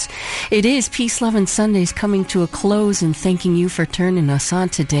It is Peace, Love, and Sundays coming to a close, and thanking you for turning us on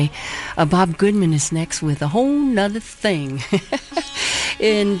today. Bob Goodman is next with A Whole Nuther Thing.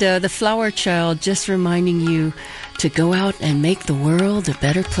 And the Flower Child just reminding you to go out and make the world a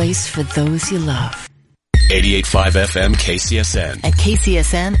better place for those you love. 88.5 FM KCSN. At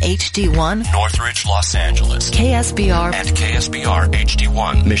KCSN HD1. Northridge, Los Angeles. KSBR. And KSBR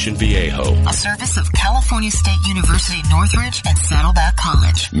HD1. Mission Viejo. A service of California State University Northridge and Saddleback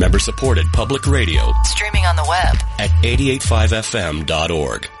College. Member-supported public radio. Streaming on the web. At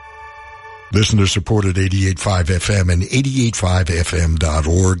 885fm.org. Listener-supported 88.5 FM and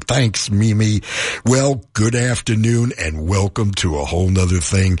 88.5fm.org. Thanks, Mimi. Well, good afternoon and welcome to A Whole Nuther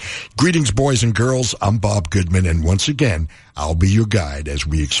Thing. Greetings, boys and girls. I'm Bob Goodman, and once again, I'll be your guide as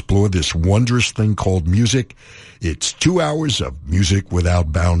we explore this wondrous thing called music. It's 2 hours of music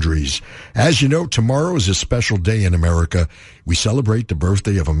without boundaries. As you know, tomorrow is a special day in America. We celebrate the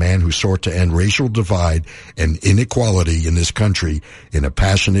birthday of a man who sought to end racial divide and inequality in this country in a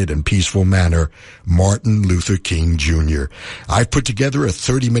passionate and peaceful manner, Martin Luther King Jr. I've put together a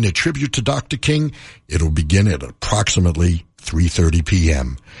 30-minute tribute to Dr. King. It'll begin at approximately 3:30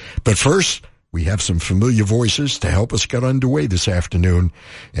 p.m. But first, we have some familiar voices to help us get underway this afternoon,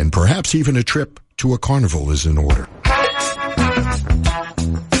 and perhaps even a trip to a carnival is in order.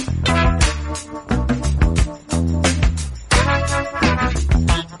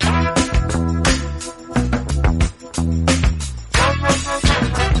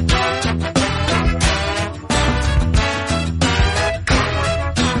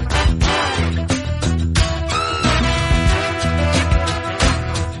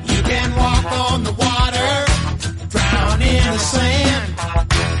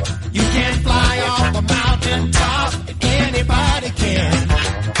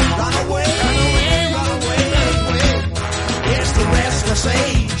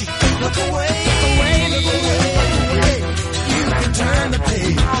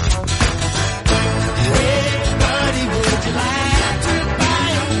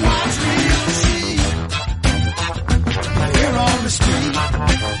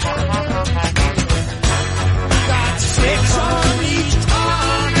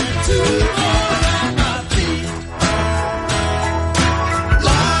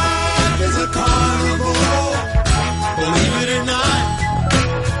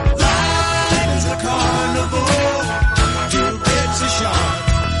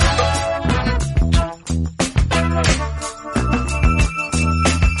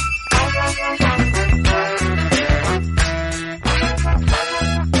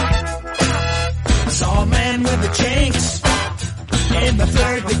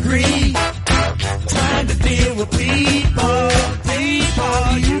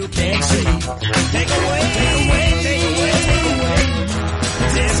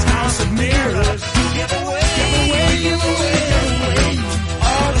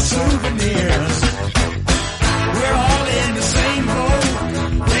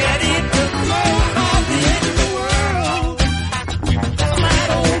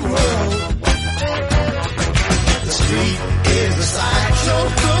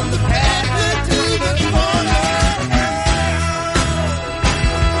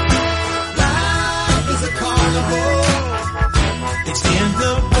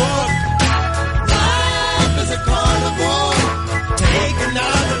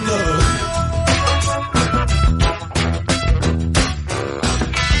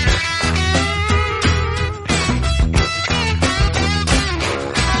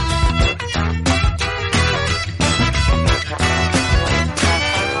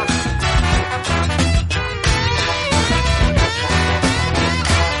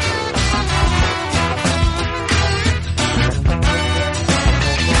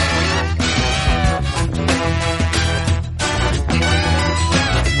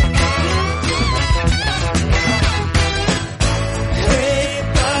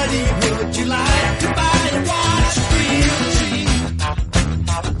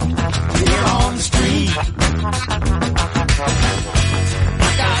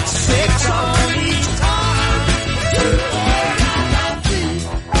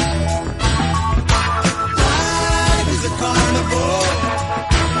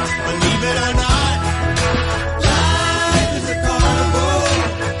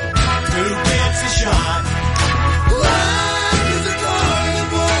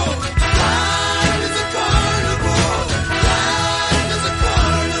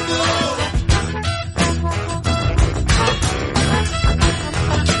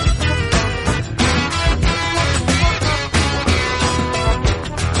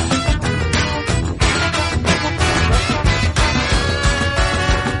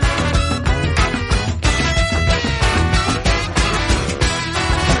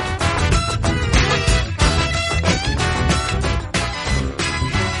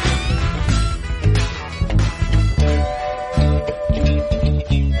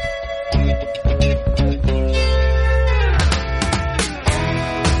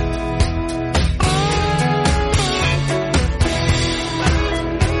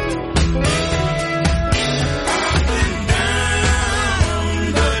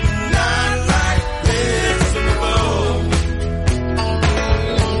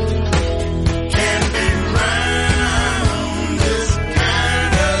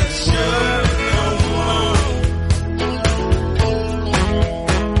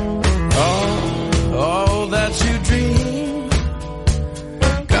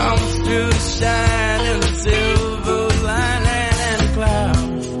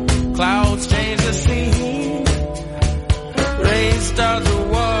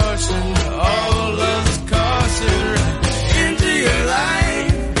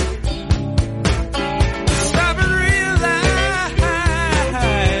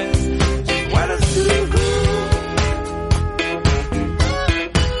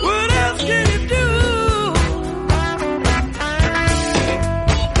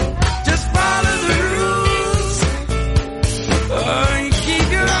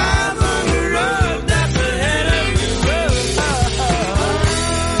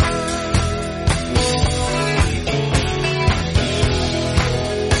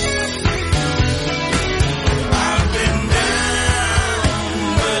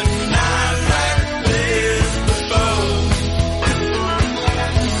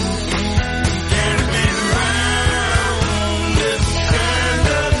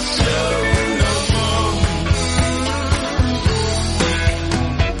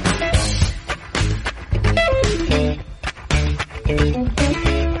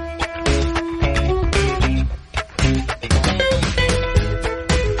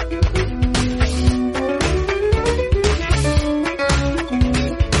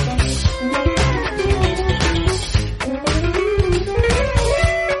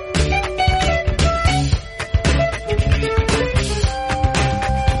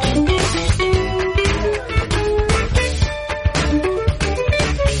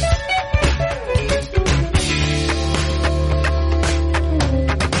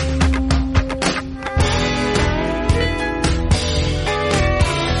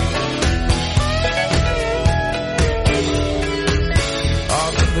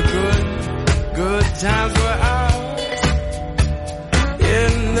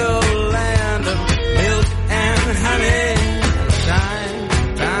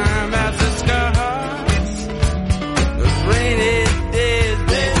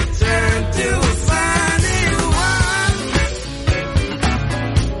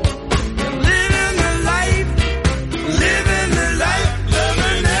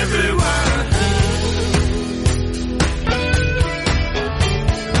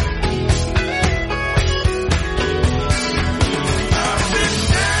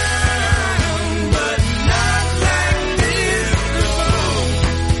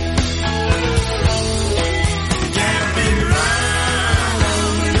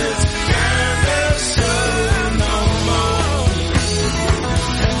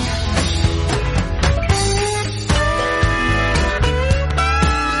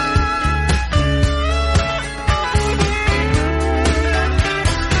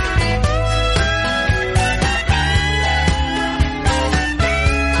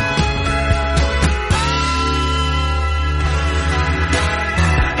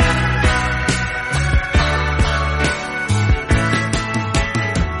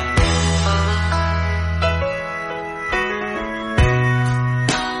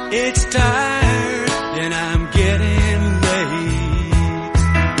 It's tired and I'm getting late.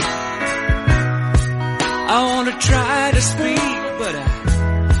 I want to try to speak, but I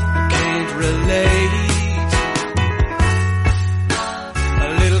can't relate. A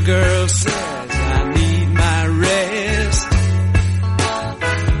little girl says I need my rest,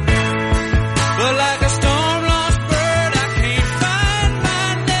 but like a storm-lost bird, I can't find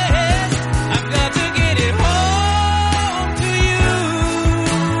my nest. I've got to get it home to you.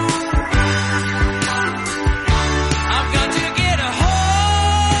 I've got to get it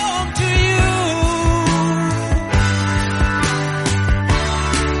home to you.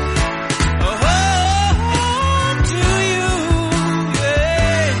 Home to you, yeah.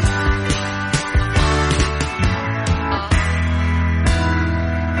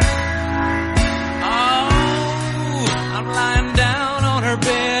 Oh, I'm lying down on her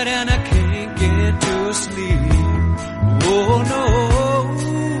bed and I can't get to sleep. Oh no,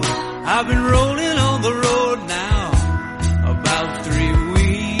 I've been rolling on the road now about 3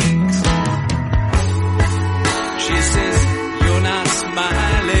 weeks. She says, you're not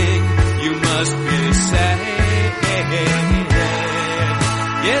smiling, you must be sad.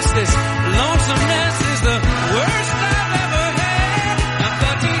 Yes, this lonesomeness is the worst I've ever had. I've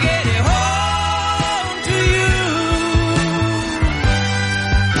got to get it home to you.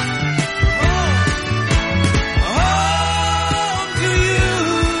 Home to you.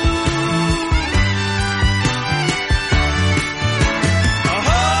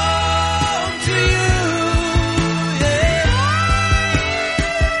 Home to you, yeah.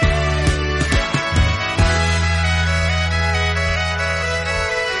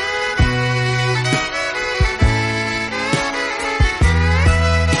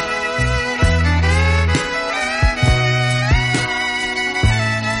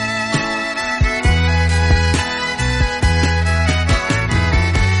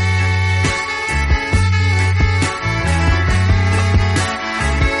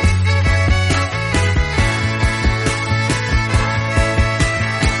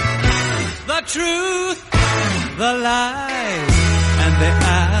 The truth, the lies, and the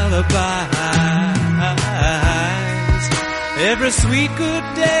alibis. Every sweet good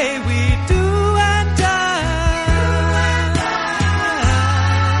day we do and die.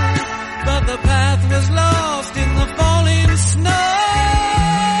 But the path was lost in the falling snow.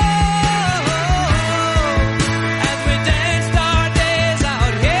 As we danced our days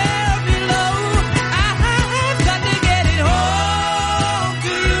out here below, I've got to get it home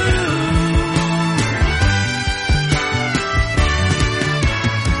to you.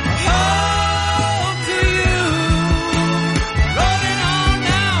 Home to you. Rolling on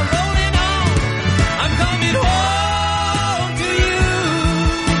now, rolling on. I'm coming home to you.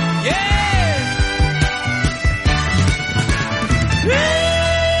 Yeah.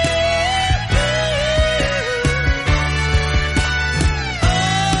 Oh,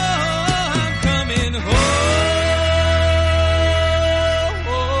 I'm coming home.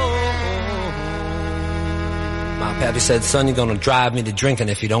 My pappy said, son, you're gonna drive me to drinking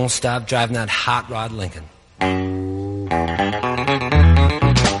if you don't stop driving that hot rod Lincoln.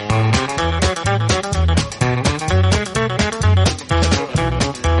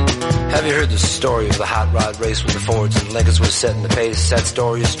 Have you heard the story of the hot rod race when the Fords and Lincolns were setting the pace? That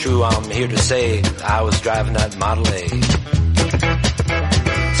story is true, I'm here to say I was driving that Model A.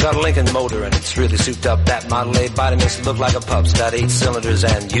 It's got a Lincoln motor and it's really souped up. That Model A body makes it look like a pup. It's got 8 cylinders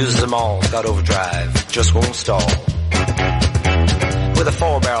and uses them all. It's got overdrive, just won't stall. With a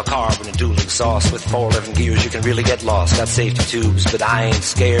 4-barrel carb and a dual exhaust with 4 11 gears, you can really get lost. Got safety tubes, but I ain't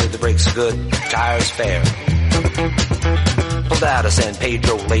scared. The brakes are good, tires fair. Pulled out of San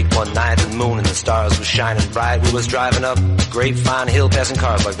Pedro late one night, the moon and the stars was shining bright. We was driving up Grapevine Hill, passing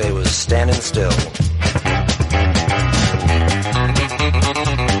cars like they was standing still.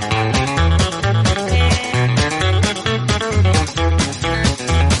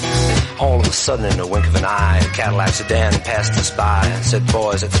 All of a sudden, in a wink of an eye, a Cadillac sedan passed us by and said,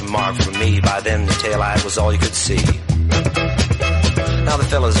 boys, that's a mark for me. By then, the taillight was all you could see. Now the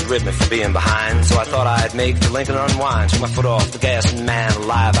fellas ribbed me for being behind, so I thought I'd make the Lincoln unwind. Took my foot off the gas and man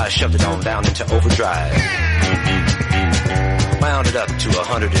alive, I shoved it on down into overdrive. Wound it up to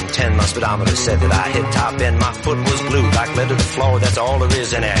 110, my speedometer said that I hit top end. My foot was glued like lead to the floor, that's all there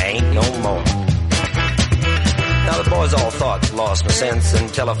is and there ain't no more. Now the boys all thought lost my sense,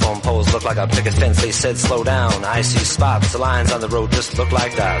 and telephone poles looked like a picket fence. They said slow down, I see spots, the lines on the road just look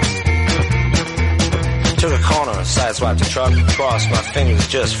like dots. Took a corner, sideswiped the truck, crossed my fingers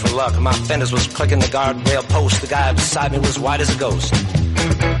just for luck. My fenders was clicking the guardrail post, the guy beside me was white as a ghost.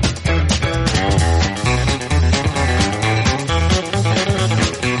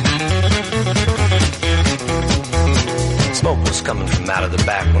 coming from out of the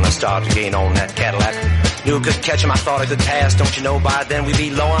back when I started to gain on that Cadillac. Knew I could catch him, I thought I could pass. Don't you know by then we'd be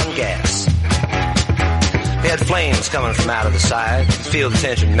low on gas. We had flames coming from out of the side. Feel the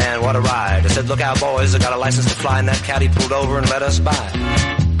tension, man, what a ride. I said, look out, boys, I got a license to fly. And that caddy pulled over and let us by.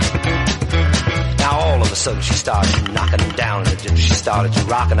 Now all of a sudden she started knocking down, and she started to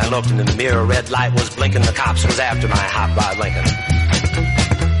rock. And I looked in the mirror, red light was blinking. The cops was after my hot rod Lincoln.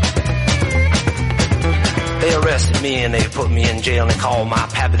 They arrested me and they put me in jail, and they called my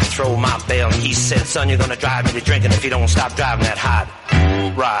pappy to throw my bail. And he said, son, you're gonna drive me to drinking if you don't stop driving that hot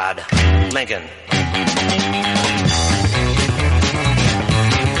rod Lincoln.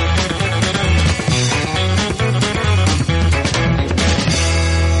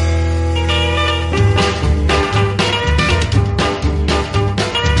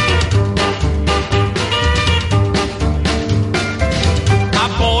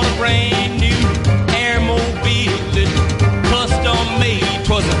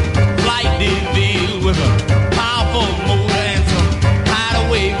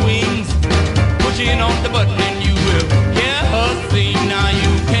 On the button and you will hear her sing. Now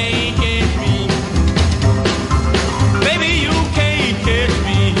you can't catch me, baby, you can't catch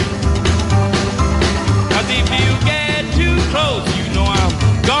me. 'Cause if you get too close, you know I'm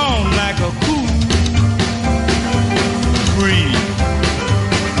gone like a cool breeze.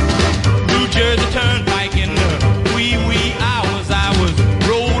 New Jersey Turnpike in the wee hours, I was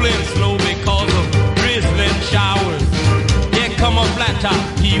rolling slow because of drizzling showers. Yeah, come on, flat top,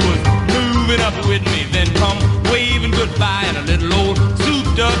 he was moving up with me, then come waving goodbye in a little old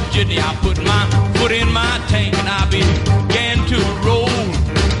souped up jitney. I put my foot in my tank and I began to roll.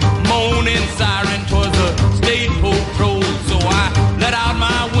 Moaning siren towards the state patrol. So I let out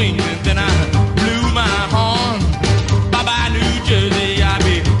my wings and then I blew my horn. Bye bye New Jersey, I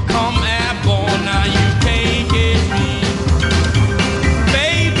become airborne. Now you can't catch me,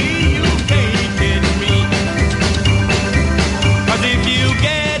 baby, you can't catch me. 'Cause if you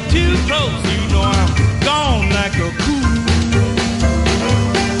get too close, you know I'm gone like a cool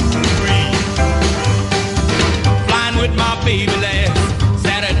breeze. Flying with my baby last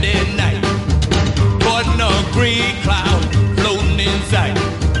Saturday night, caught in a gray cloud floating in sight.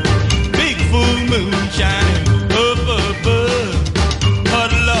 Big full moon shining up above.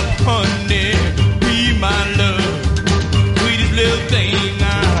 Huddle up, honey, be my love. Sweetest little thing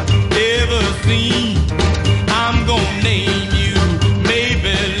I've ever seen. I'm gonna name you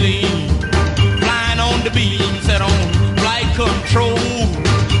Maybelline. Flying on the beam, set on flight control.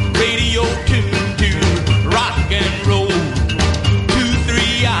 Radio tuned to rock and roll.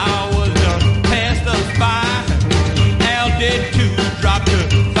 2-3 hours passed us by. Altitude dropped to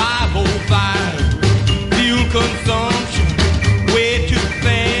 505. Fuel consumption way too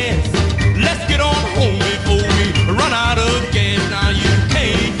fast. Let's get on home before we run out of gas. Now you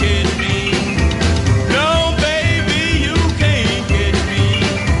can't catch me. No, baby, you can't catch me.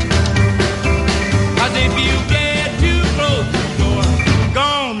 'Cause if you get too close, you know I'm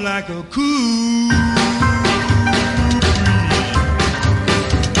gone like a cool.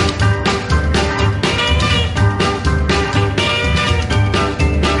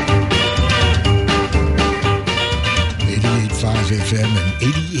 88.5 FM and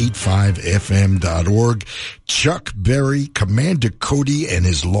 88.5fm.org. Chuck Berry, Commander Cody and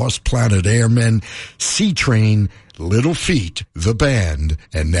his Lost Planet Airmen, Seatrain, Little Feat, the band.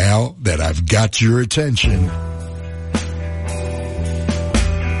 And now that I've got your attention,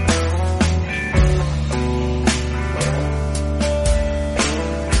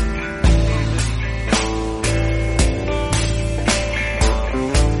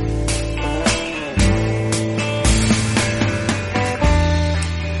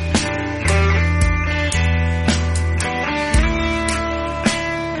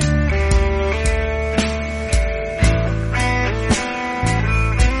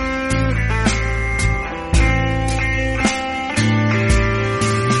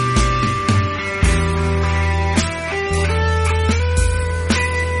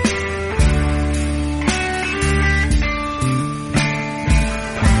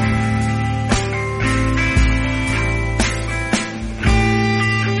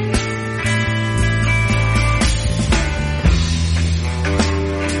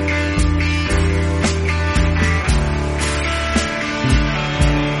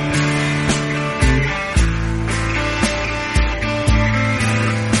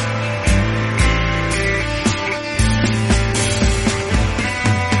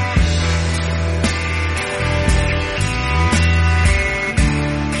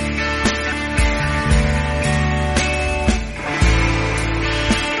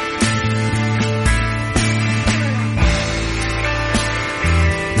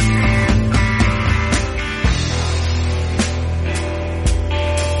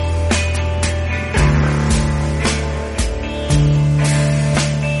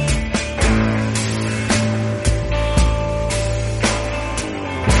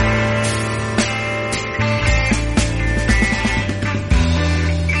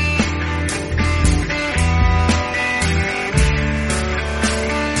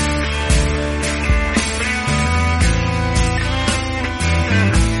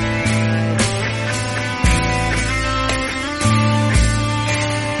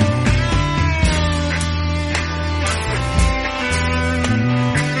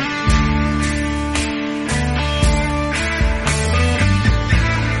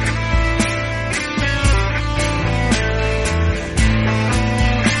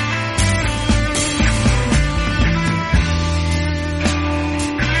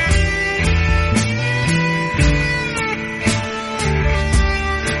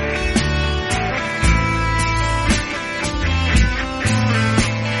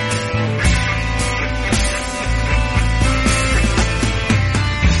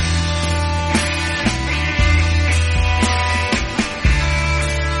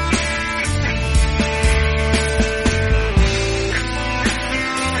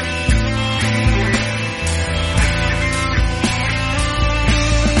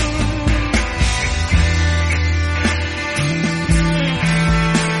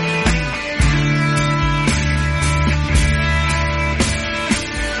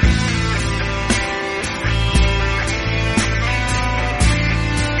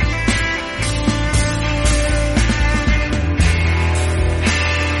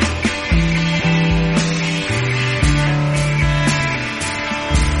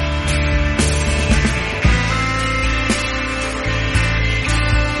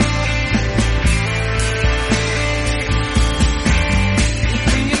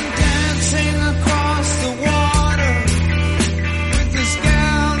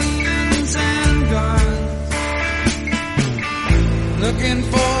 looking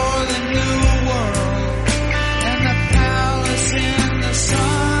for the new world and the palace in the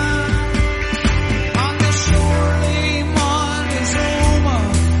sun. On the shore Montezuma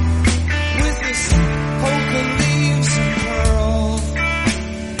with his polka leaves and pearls.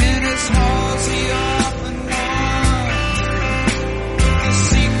 In his halls he often wandered the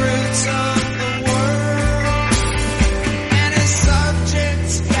secrets of the world, and his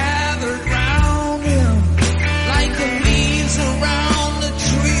subjects gathered round him like the leaves around the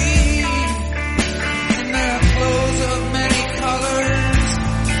tree, in their clothes of many colors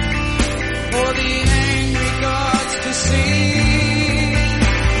for the angry gods to see.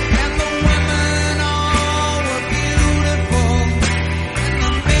 And the women all were beautiful, and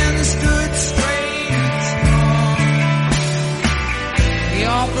the men stood straight and strong. He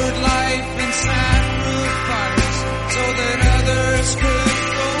offered life and sacrifice so that others could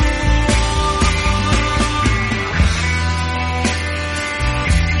go on.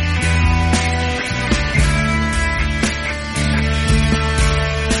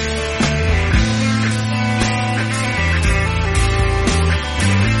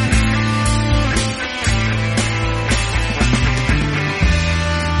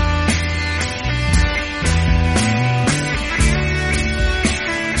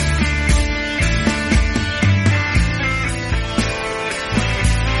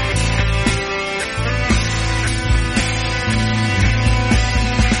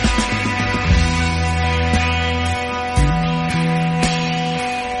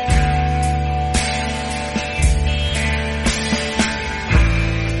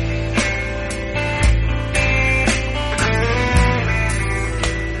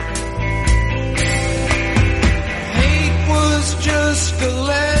 Hate was just a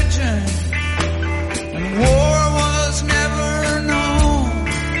legend, and war was never known.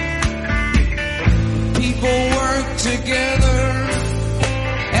 People worked together,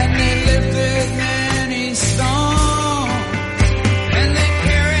 and they lifted many stones, and they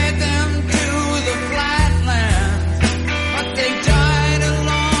carried them to the flatlands, but they died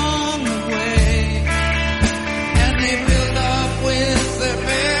along the way, and they built up with their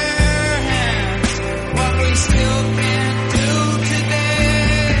bare hands what we still can't do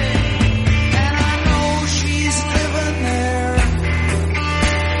today. And I know she's living there,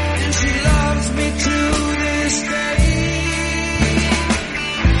 and she loves me to this day.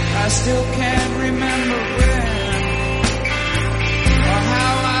 I still can't remember when or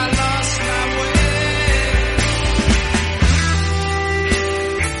how I lost my way.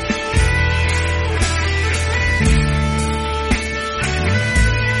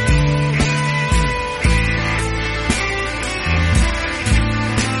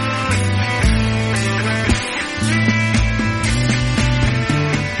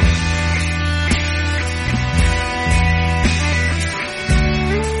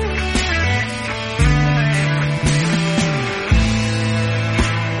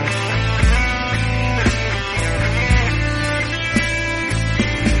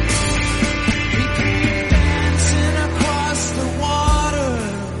 He came dancing across the water,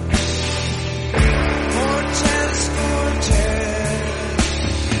 Cortez, Cortez,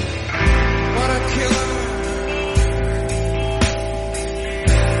 what a killer.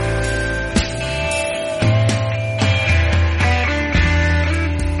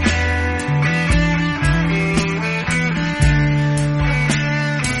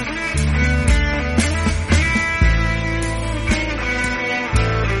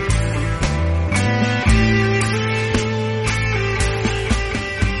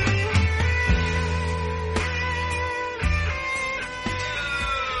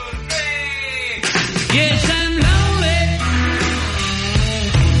 Yes, I'm lonely,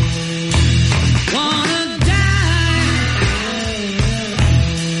 wanna die.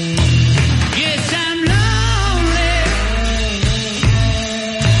 Yes, I'm lonely,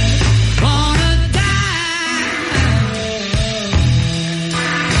 wanna die.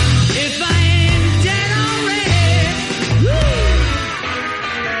 If I ain't dead already,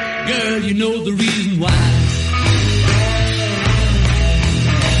 girl, you know the reason why.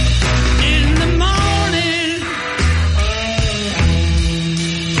 In the morning,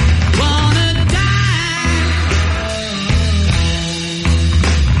 wanna die.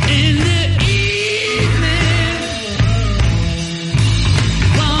 In the evening,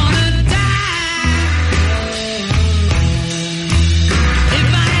 wanna die. If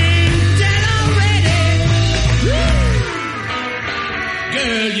I ain't dead already,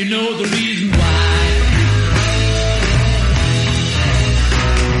 girl, you know the reason why.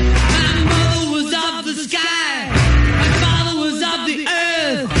 My mother was of the sky, my father was of the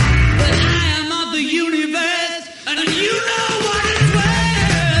earth, but I am of the universe, and you know what it's worth.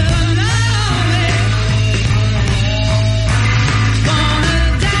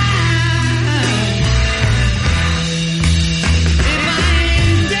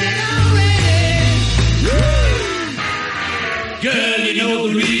 know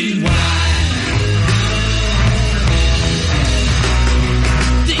the reason why.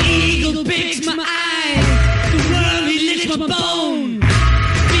 The eagle picks my eye, the worm he licks my bone.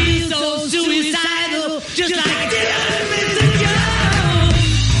 Feel so suicidal, just like Dylan Mr.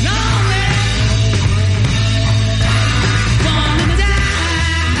 Jones. No man wanna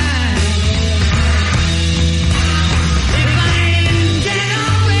die if I ain't dead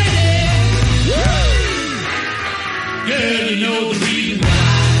already. Woo! Girl, you know the reason why.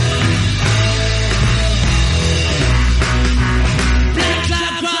 Black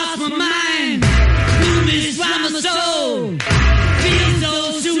cloud cross my mind, blue mist round my soul. Feel so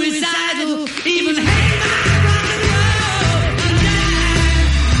suicidal, even hate my rock and roll. I'm dying,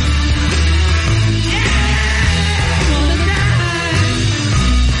 yeah, wanna die.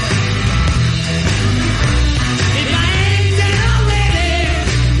 If I ain't dead already,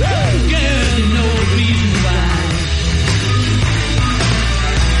 woo, girl, you know the reason why.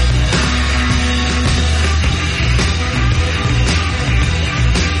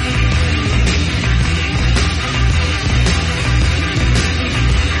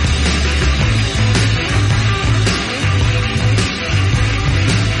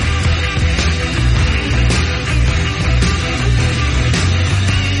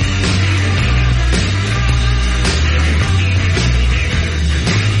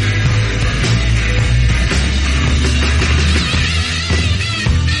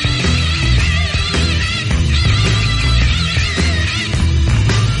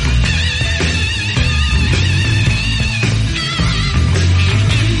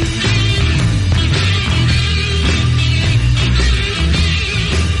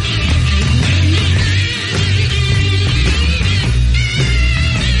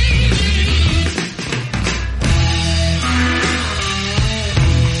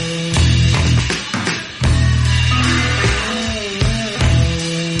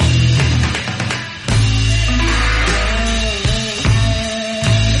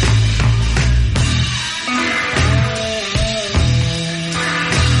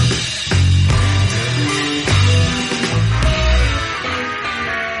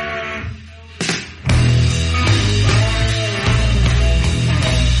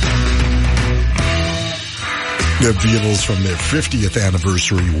 The Beatles from their 50th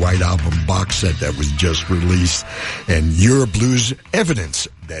anniversary White Album box set that was just released, and Euroblues evidence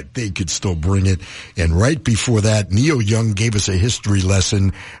that they could still bring it. And right before that, Neil Young gave us a history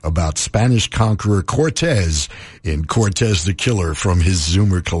lesson about Spanish conqueror Cortez in Cortez the Killer from his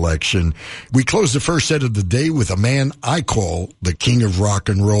Zoomer collection. We closed the first set of the day with a man I call the king of rock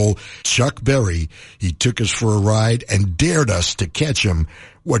and roll, Chuck Berry. He took us for a ride and dared us to catch him.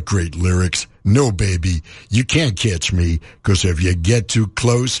 What great lyrics. No, baby, you can't catch me, 'cause if you get too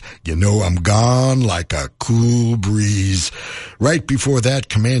close, you know I'm gone like a cool breeze. Right before that,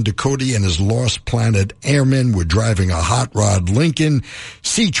 Commander Cody and his Lost Planet Airmen were driving a hot rod Lincoln.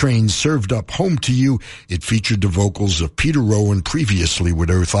 Seatrain served up Home to You. It featured the vocals of Peter Rowan, previously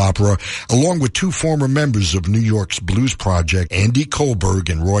with Earth Opera, along with two former members of New York's Blues Project, Andy Kohlberg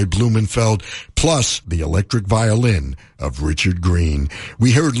and Roy Blumenfeld, plus the electric violin of Richard Green.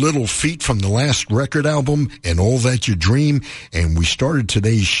 We heard Little Feat from the last record album, And All That You Dream, and we started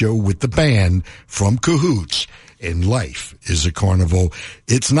today's show with the band from Cahoots, And Life is a Carnival.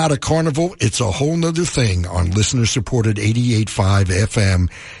 It's not a carnival, it's a whole nother thing on listener-supported 88.5 FM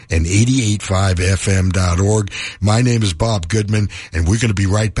and 88.5fm.org. My name is Bob Goodman, and we're going to be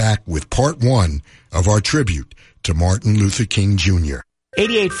right back with part one of our tribute to Martin Luther King Jr.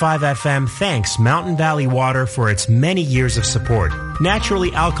 88.5 FM thanks Mountain Valley Water for its many years of support.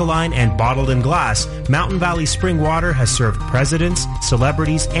 Naturally alkaline and bottled in glass, Mountain Valley Spring Water has served presidents,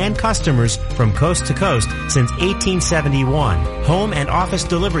 celebrities, and customers from coast to coast since 1871. Home and office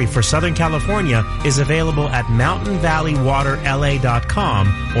delivery for Southern California is available at mountainvalleywaterla.com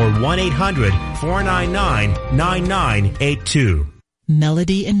or 1-800-499-9982.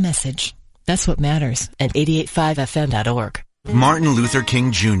 Melody and message. That's what matters at 88.5fm.org. Martin Luther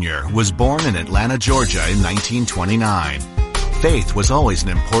King Jr. was born in Atlanta, Georgia in 1929. Faith was always an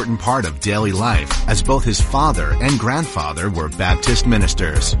important part of daily life, as both his father and grandfather were Baptist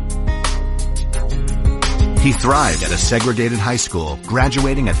ministers. He thrived at a segregated high school,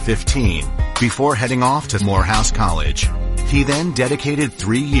 graduating at 15, before heading off to Morehouse College. He then dedicated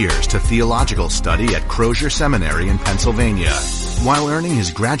 3 years to theological study at Crozier Seminary in Pennsylvania. While earning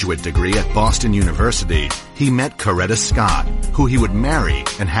his graduate degree at Boston University, he met Coretta Scott, who he would marry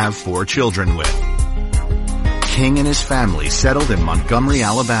and have 4 children with. King and his family settled in Montgomery,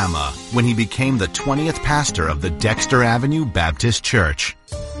 Alabama, when he became the 20th pastor of the Dexter Avenue Baptist Church.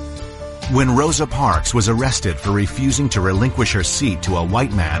 When Rosa Parks was arrested for refusing to relinquish her seat to a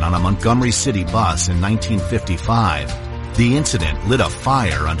white man on a Montgomery City bus in 1955, the incident lit a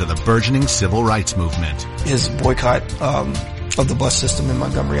fire under the burgeoning civil rights movement. His boycott of the bus system in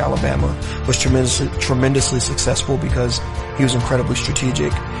Montgomery, Alabama was tremendously successful because he was incredibly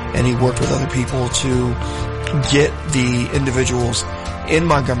strategic, and he worked with other people to get the individuals in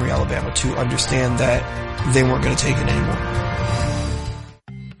Montgomery, Alabama to understand that they weren't going to take it anymore.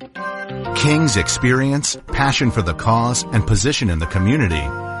 King's experience, passion for the cause, and position in the community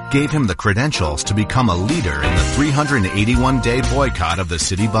gave him the credentials to become a leader in the 381-day boycott of the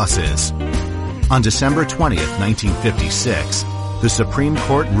city buses. On December 20th, 1956, the Supreme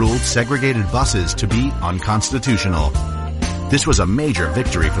Court ruled segregated buses to be unconstitutional. This was a major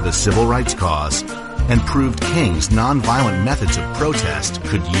victory for the civil rights cause and proved King's nonviolent methods of protest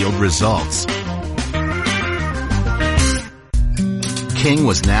could yield results. King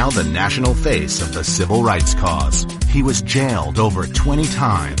was now the national face of the civil rights cause. He was jailed over 20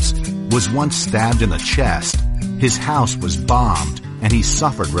 times, was once stabbed in the chest, his house was bombed, and he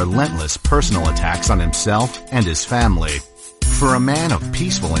suffered relentless personal attacks on himself and his family. For a man of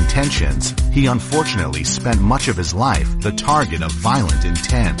peaceful intentions, he unfortunately spent much of his life the target of violent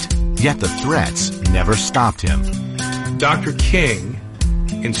intent. Yet the threats never stopped him. Dr. King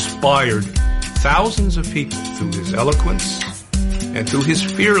inspired thousands of people through his eloquence and through his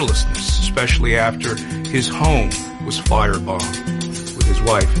fearlessness, especially after his home was firebombed with his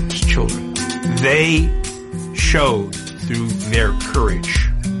wife and his children. They showed through their courage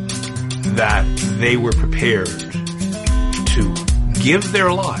that they were prepared to give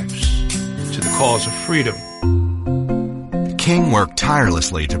their lives to the cause of freedom. King worked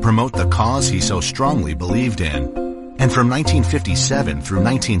tirelessly to promote the cause he so strongly believed in. And from 1957 through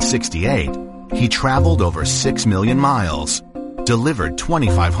 1968, he traveled over 6 million miles, delivered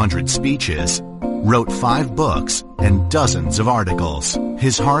 2,500 speeches, wrote 5 books, and dozens of articles.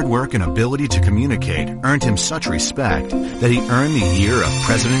 His hard work and ability to communicate earned him such respect that he earned the ear of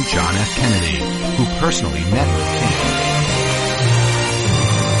President John F. Kennedy, who personally met with King.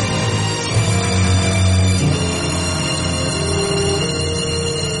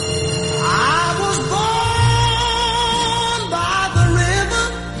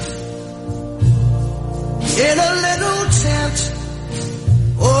 In a little tent,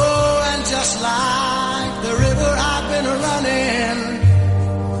 oh, and just like the river I've been running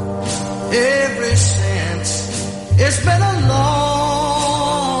ever since. It's been a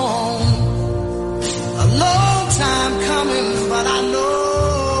long time coming, but I know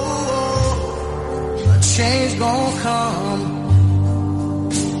a change gonna come.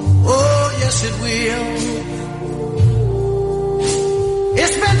 Oh, yes it will.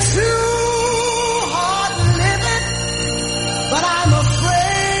 It's been too but I'm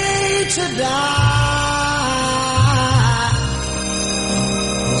afraid to die,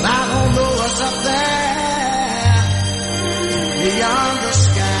 'cause I don't know what's up there beyond the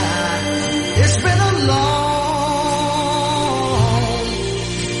sky. It's been a long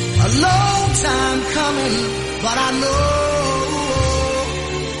time coming, but I know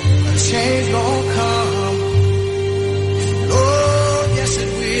a change gonna come. Oh, yes it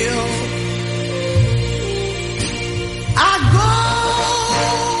will. I go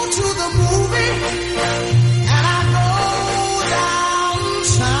to the movie and I go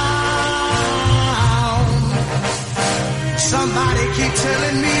downtown. Somebody keep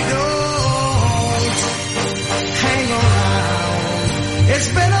telling me don't hang around. It's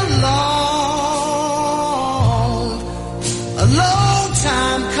been a long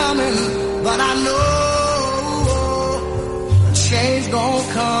time coming, but I know a change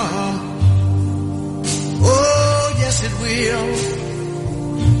gonna come. Oh, yes it will.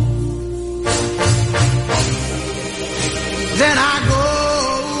 Then I go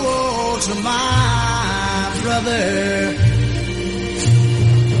to my brother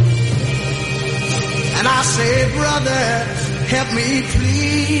and I say, brother, help me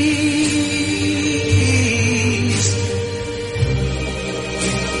please.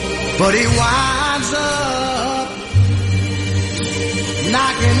 But he winds up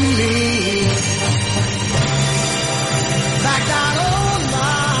knocking me back down on my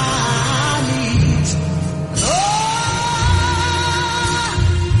knees. Oh,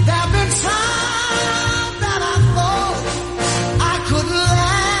 there've been times that I thought I couldn't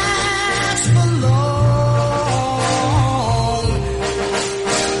last for long,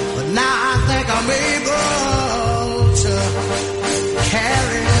 but now I think I'm able to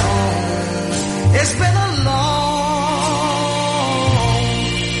carry on.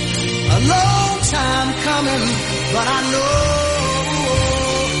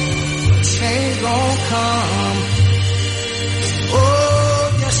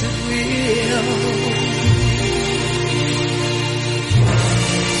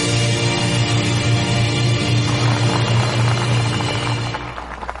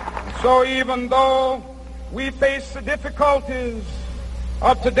 So even though we face the difficulties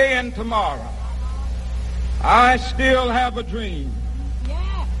of today and tomorrow, I still have a dream.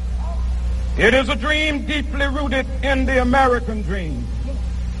 It is a dream deeply rooted in the American dream.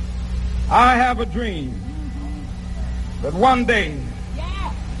 I have a dream that one day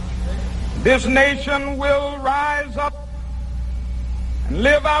this nation will rise up and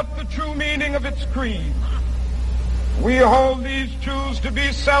live out the true meaning of its creed. We hold these truths to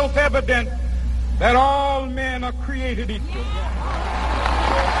be self-evident, that all men are created equal.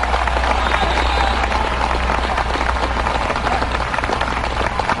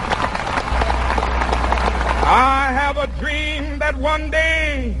 I have a dream that one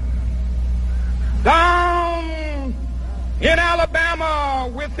day, down in Alabama,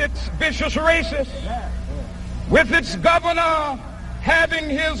 with its vicious racists, with its governor having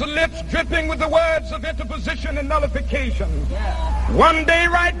his lips dripping with the words of interposition and nullification, one day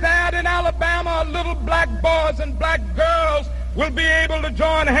right there in Alabama, little black boys and black girls will be able to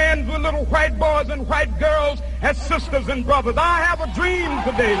join hands with little white boys and white girls as sisters and brothers. I have a dream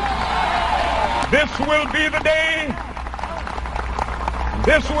today. This will be the day.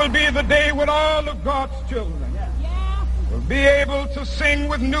 This will be the day when all of God's children will be able to sing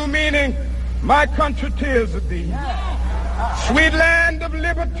with new meaning, my country, 'tis of thee. Sweet land of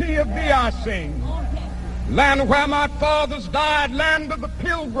liberty, of thee I sing. Land where my fathers died, land of the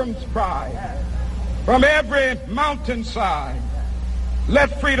pilgrim's pride. From every mountainside,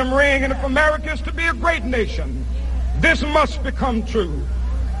 let freedom ring. And if America is to be a great nation, this must become true.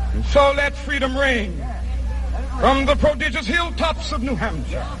 And so let freedom ring. From the prodigious hilltops of New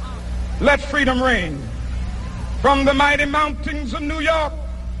Hampshire, let freedom ring. From the mighty mountains of New York,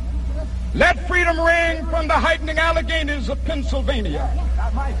 let freedom ring. From the heightening Alleghenies of Pennsylvania,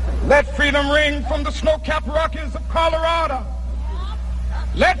 let freedom ring. From the snow-capped Rockies of Colorado,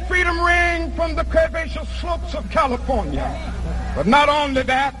 let freedom ring. From the curvaceous slopes of California. But not only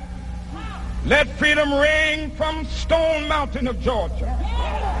that, let freedom ring from Stone Mountain of Georgia.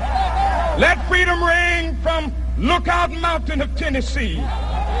 Let freedom ring from Lookout Mountain of Tennessee.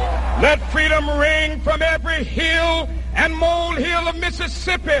 Let freedom ring from every hill and molehill of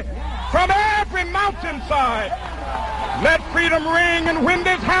Mississippi, from every mountainside. Let freedom ring. And when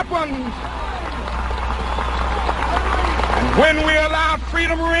this happens, and when we allow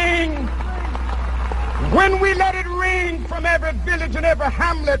freedom ring, when we let it ring from every village and every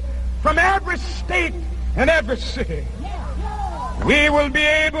hamlet, from every state and every city, we will be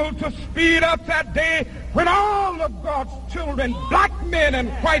able to speed up that day when all of God's children, black men and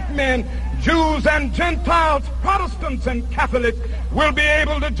white men, Jews and Gentiles, Protestants and Catholics, will be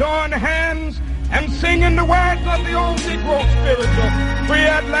able to join hands and sing in the words of the old Negro spiritual, free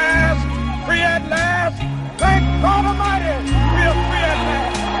at last, free at last, thank God Almighty, we are free at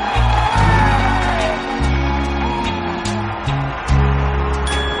last.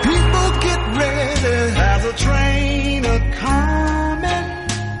 People get ready, there's a train a-coming.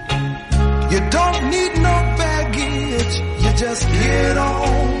 You don't need no baggage, you just get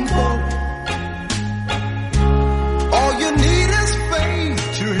on board. All you need is faith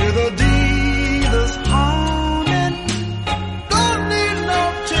to hear the dealers humming. Don't need no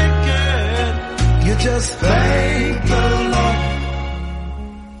ticket, you just thank the Lord.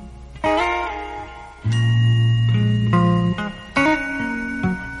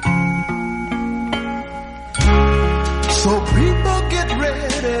 So people get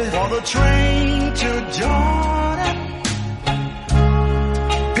ready for the train to Jordan,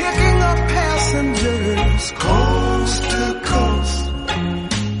 picking up passengers coast to coast.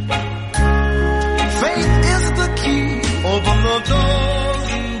 Faith is the key, open the doors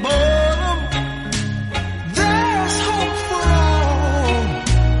and board them. There's hope for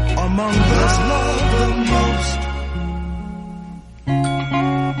all among those loved the most.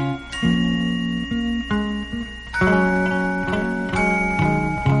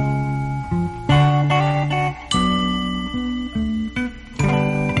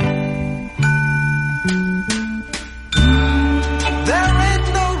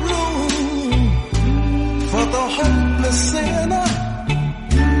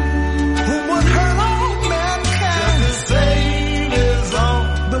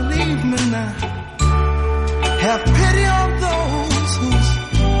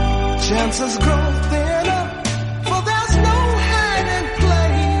 Chances grow thinner, for there's no hiding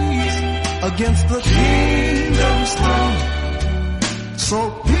place against the kingdom's throne. So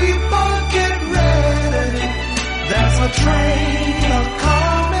people get ready, there's a train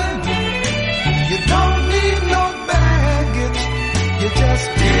a-coming. You don't need no baggage, you just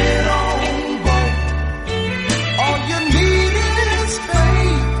get on board. All you need is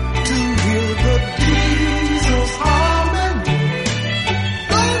faith to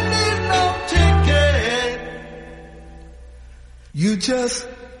just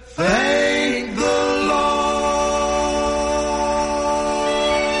thank the Lord.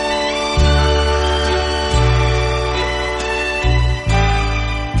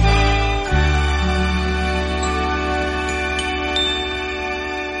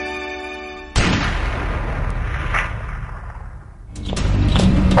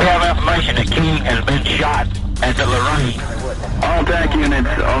 We have information that King has been shot at the Lorraine. All TAC units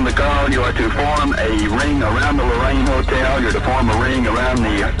on the call. You are to form a ring around the Lorraine Hotel. You're to form a ring around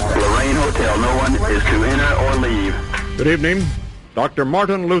the Lorraine Hotel. No one is to enter or leave. Good evening. Dr.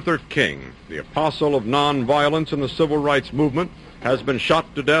 Martin Luther King, the apostle of nonviolence in the civil rights movement, has been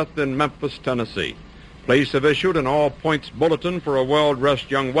shot to death in Memphis, Tennessee. Police have issued an all-points bulletin for a well-dressed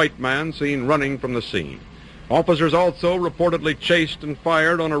young white man seen running from the scene. Officers also reportedly chased and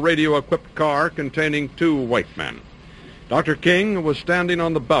fired on a radio-equipped car containing 2 white men. Dr. King was standing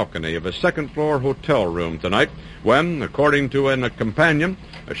on the balcony of a second-floor hotel room tonight when, according to a companion,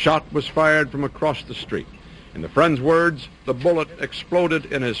 a shot was fired from across the street. In the friend's words, the bullet exploded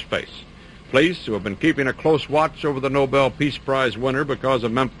in his face. Police, who have been keeping a close watch over the Nobel Peace Prize winner because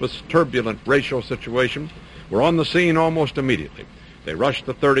of Memphis' turbulent racial situation, were on the scene almost immediately. They rushed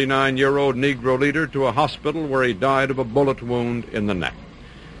the 39-year-old Negro leader to a hospital where he died of a bullet wound in the neck.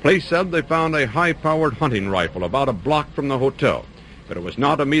 Police said they found a high-powered hunting rifle about a block from the hotel, but it was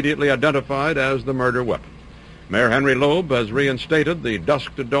not immediately identified as the murder weapon. Mayor Henry Loeb has reinstated the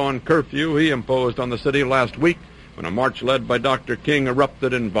dusk-to-dawn curfew he imposed on the city last week when a march led by Dr. King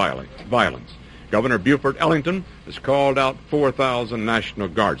erupted in violence. Governor Buford Ellington has called out 4,000 National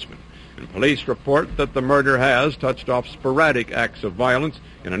Guardsmen. And police report that the murder has touched off sporadic acts of violence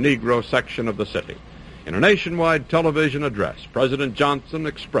in a Negro section of the city. In a nationwide television address, President Johnson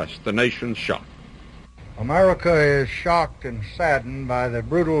expressed the nation's shock. America is shocked and saddened by the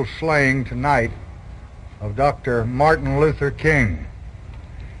brutal slaying tonight of Dr. Martin Luther King.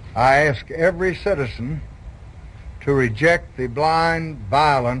 I ask every citizen to reject the blind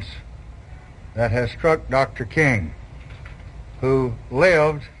violence that has struck Dr. King, who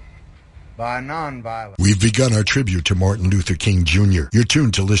lived by nonviolence. We've begun our tribute to Martin Luther King Jr. You're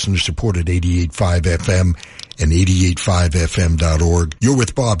tuned to listener-supported 88.5 FM and 88.5fm.org. You're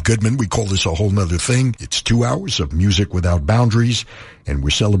with Bob Goodman. We call this A Whole Nuther Thing. It's 2 hours of music without boundaries, and we're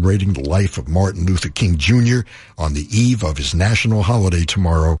celebrating the life of Martin Luther King Jr. on the eve of his national holiday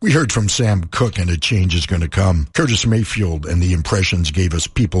tomorrow. We heard from Sam Cooke and A Change Is Gonna Come. Curtis Mayfield and the Impressions gave us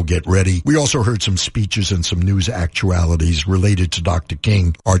People Get Ready. We also heard some speeches and some news actualities related to Dr.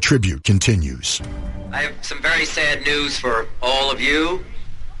 King. Our tribute continues. I have some very sad news for all of you,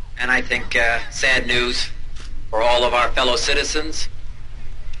 and I think sad news for all of our fellow citizens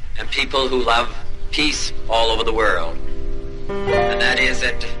and people who love peace all over the world. And that is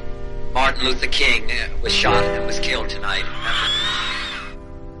that Martin Luther King was shot and was killed tonight.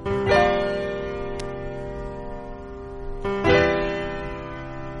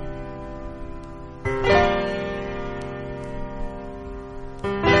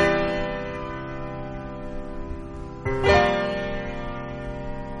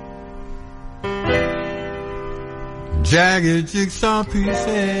 Jagged jigsaw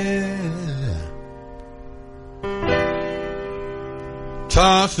pieces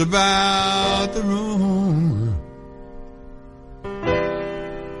tossed about the room.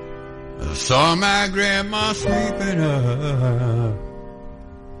 I saw my grandma sweeping up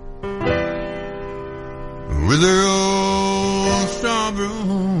with her old straw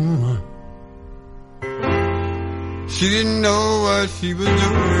broom. She didn't know what she was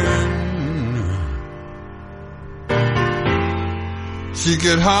doing. She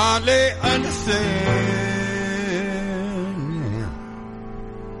could hardly understand.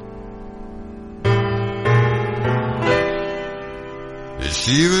 That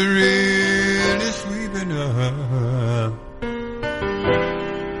she was really sweeping up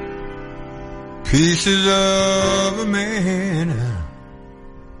pieces of a man.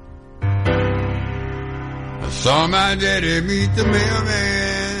 I saw my daddy meet the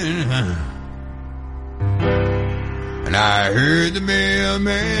mailman, and I heard the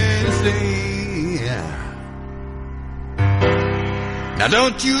mailman say, now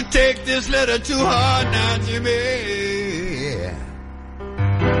don't you take this letter too hard now, Jimmy.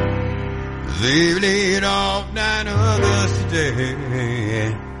 They've laid off 9 others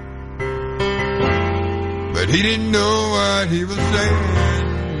today. But he didn't know what he was saying.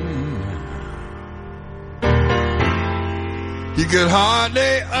 He could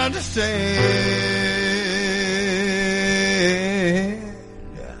hardly understand.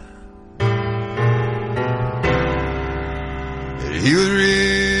 He was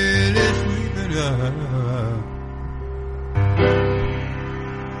really sweeping up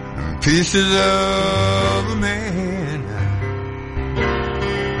Pieces of a man.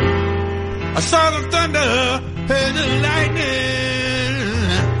 I saw the thunder, heard the lightning,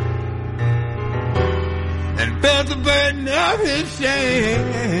 and felt the burden of his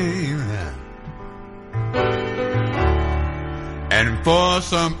shame. And for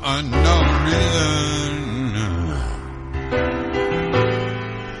some unknown reason,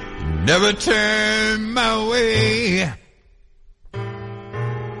 never turned my way.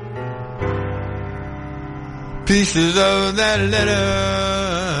 Pieces of that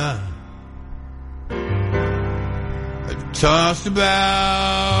letter tossed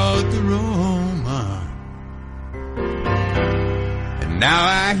about the room, and now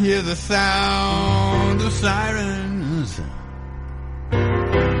I hear the sound of sirens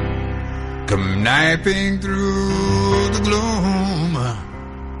come knifing through the gloom.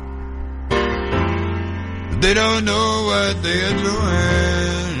 They don't know what they're doing.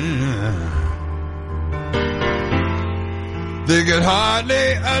 They could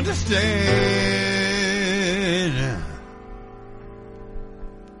hardly understand.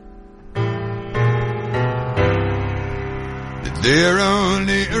 They're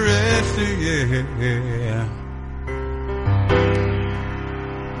only arresting, yeah,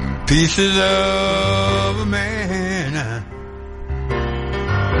 pieces of a man.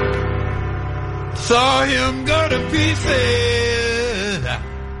 Saw him go to pieces.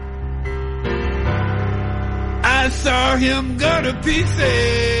 I saw him go to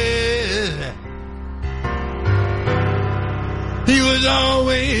pieces. He was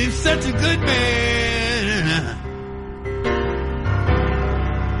always such a good man.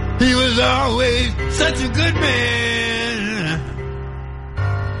 He was always such a good man.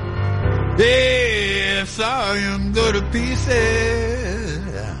 Yeah, I saw him go to pieces.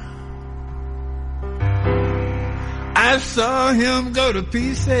 I saw him go to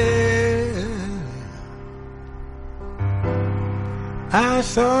pieces. I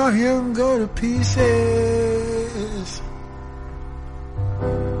saw him go to pieces.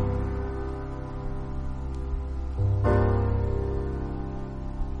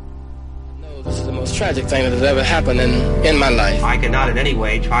 This is the most tragic thing that has ever happened in my life. I cannot in any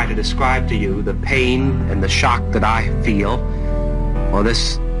way try to describe to you the pain and the shock that I feel, or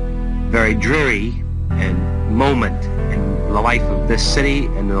this very dreary and moment in the life of this city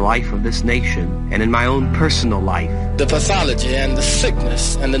and the life of this nation and in my own personal life. The pathology and the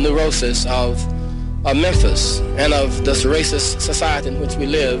sickness and the neurosis of Memphis and of this racist society in which we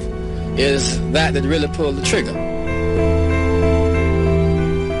live is that really pulled the trigger.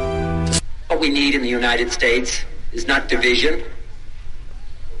 What we need in the United States is not division.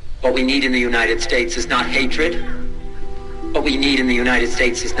 What we need in the United States is not hatred. What we need in the United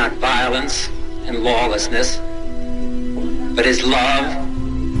States is not violence and lawlessness, but is love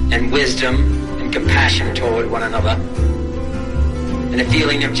and wisdom and compassion toward one another, and a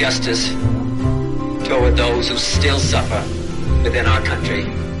feeling of justice toward those who still suffer within our country.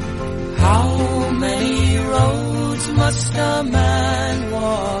 How many roads must a man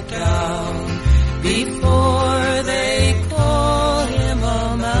walk down before they call him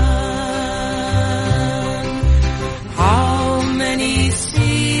a man? How many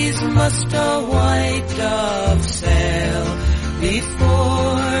seas must a white dove sail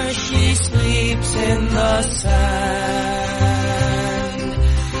before she sleeps in the sand?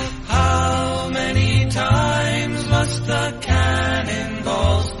 How many times must the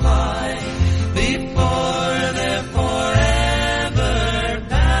cannonballs fly before they're forever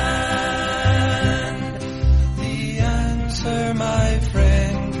banned? The answer, my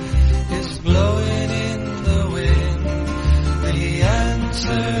friend, is blowing in the wind. The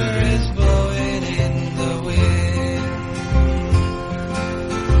answer is blowing in the wind.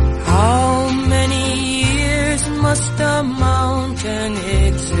 How many years must a mountain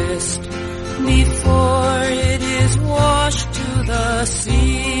exist before it is washed to the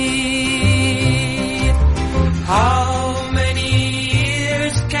sea? How many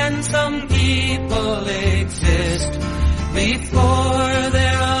years can some people exist before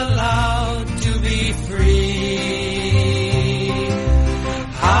they're allowed to be free?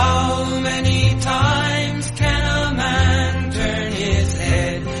 How many times can a man turn his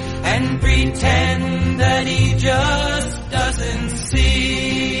head and pretend that he just doesn't see?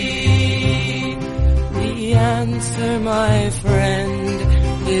 The answer, my friend,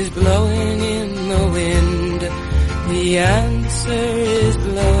 is blowing in the wind. The answer is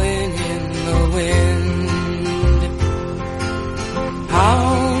blowing in the wind.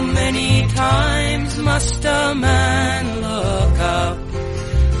 How many times must a man look up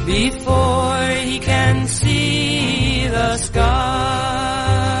before he can see the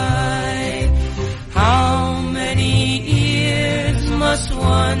sky?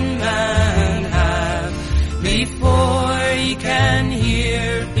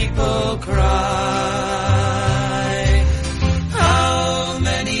 will cry. How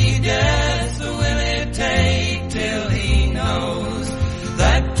many deaths will it take till he knows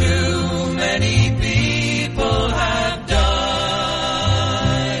that too many people have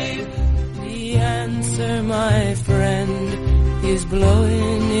died? The answer, my friend, is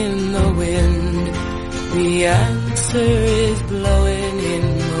blowing in the wind. The answer is blowing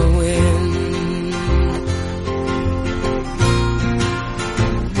in the wind.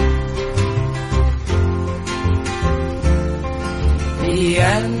 The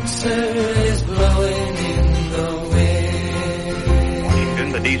answer is blowing in the wind.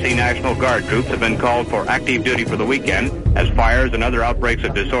 Washington, the D.C. National Guard troops have been called for active duty for the weekend as fires and other outbreaks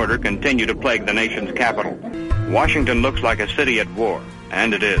of disorder continue to plague the nation's capital. Washington looks like a city at war,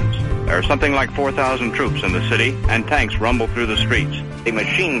 and it is. There are something like 4,000 troops in the city, and tanks rumble through the streets. A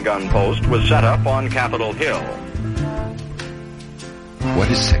machine gun post was set up on Capitol Hill. What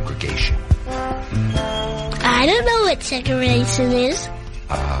is segregation? I don't know what segregation is.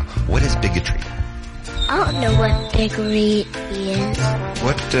 What is bigotry? I don't know what bigotry is.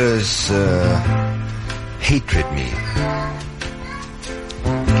 What does hatred mean?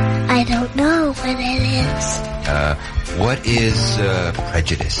 I don't know what it is. What is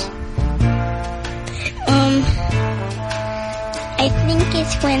prejudice? I think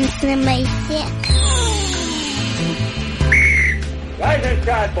it's when somebody's sick. Rise and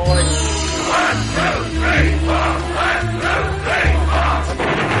shot, boys. 1, 2, 3, 4. 1, 2, 3, 4.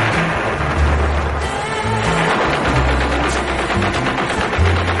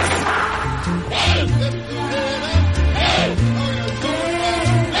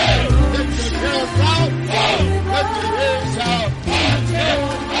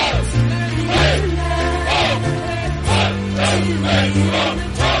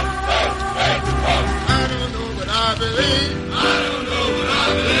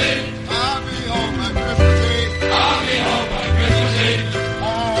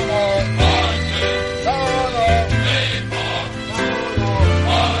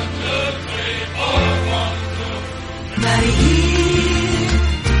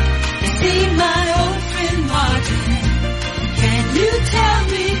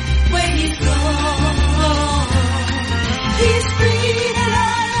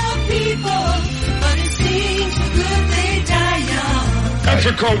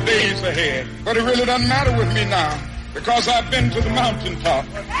 Difficult days ahead, but it really doesn't matter with me now because I've been to the mountaintop.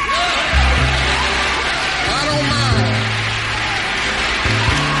 I don't mind.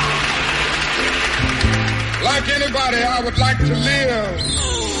 Like anybody, I would like to live.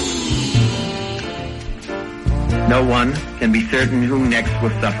 No one can be certain who next will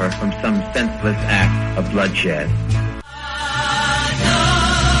suffer from some senseless act of bloodshed.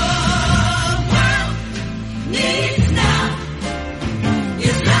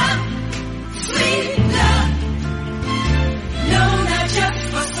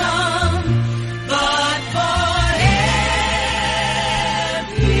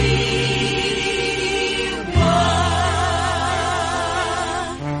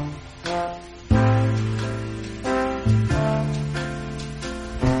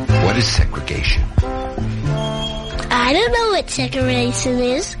 What is segregation? I don't know what segregation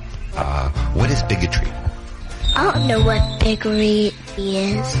is. What is bigotry? I don't know what bigotry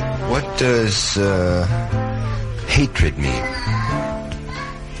is. What does hatred mean?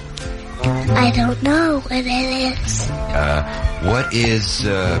 I don't know what it is. What is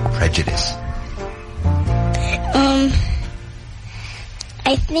prejudice?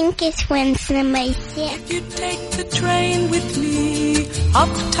 I think it's when somebody's sick. You take the train with me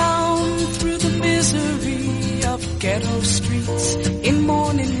uptown through the misery of ghetto streets in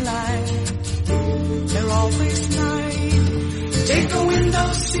morning light. They're always night. Take a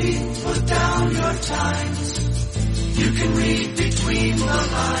window seat, put down your times. You can read between the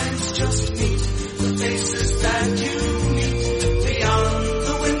lines. Just meet the faces that you meet beyond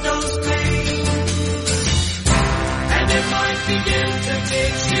the window's pane. And it might begin to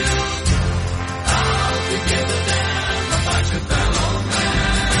teach you how to give a damn about your fellow man.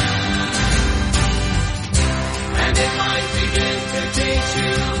 And it might begin to teach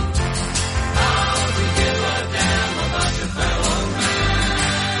you how to give a damn about your fellow man.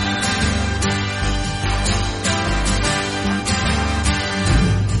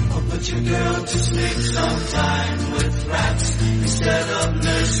 Or put your girl to sleep sometime with rats instead of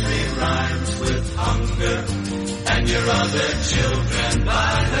nursery rhymes with hunger. And your other children by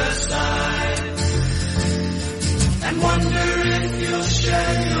her side. And wonder if you'll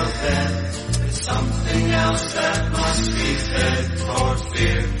share your bed. There's something else that must be fed. For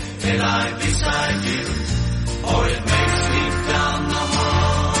fear that I beside you, or it may sweep down the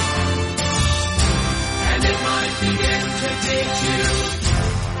hall.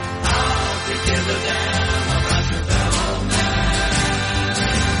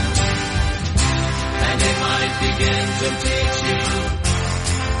 can teach you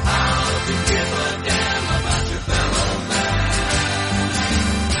how to give a damn about your fellow man.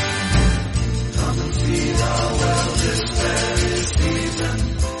 Come and see the world this very season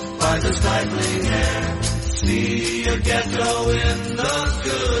by the stifling air. See a ghetto in the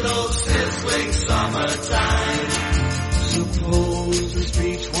good old sizzling summertime. Suppose the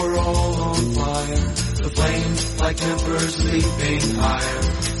streets were all on fire, the flames like tempers leaping higher.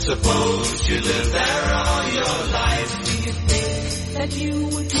 Suppose you lived there all your life. Do you think that you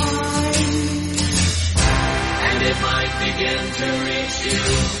would mind? And it might begin to reach you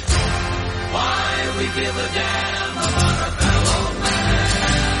why we give a damn about our fellow man.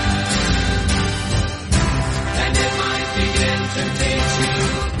 And it might begin to teach you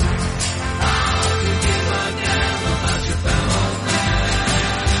how to give a damn about your fellow man.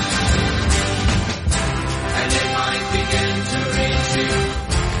 And it might begin to reach you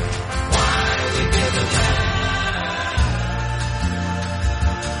why we give a damn.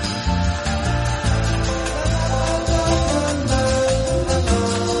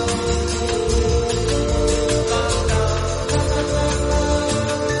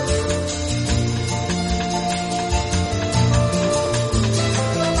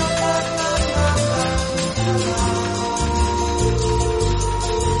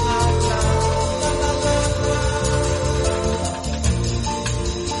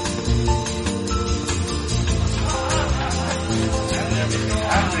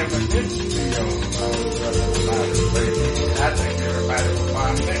 I think everybody will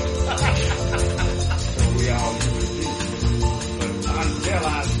find it. So we all do it. But until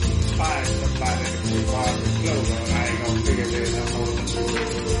I find somebody to keep all the clothes on, I ain't gonna figure this out.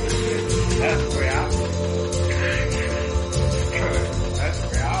 That's the way I That's the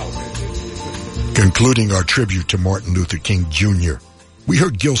way I always. Concluding our tribute to Martin Luther King Jr., we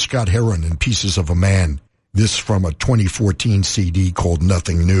heard Gil Scott-Heron in Pieces of a Man. This from a 2014 CD called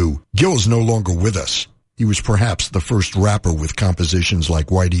Nothing New. Gil is no longer with us. He was perhaps the first rapper with compositions like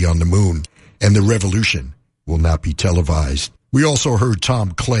Whitey on the Moon, and The Revolution will not be televised. We also heard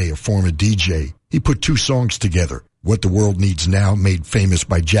Tom Clay, a former DJ. He put two songs together, What the World Needs Now, made famous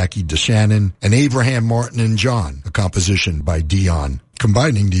by Jackie DeShannon, and Abraham Martin and John, a composition by Dion.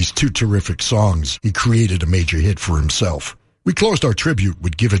 Combining these two terrific songs, he created a major hit for himself. We closed our tribute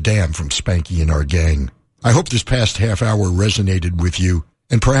with Give a Damn from Spanky and Our Gang. I hope this past half hour resonated with you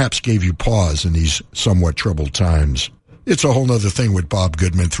and perhaps gave you pause in these somewhat troubled times. It's A Whole Nuther Thing with Bob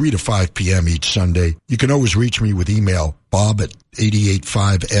Goodman, 3 to 5 p.m. each Sunday. You can always reach me with email,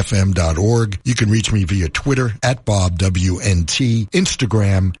 bob@885fm.org. You can reach me via Twitter @BobWNT,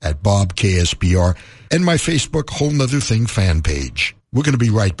 Instagram @BobKSBR, and my Facebook Whole Nuther Thing fan page. We're going to be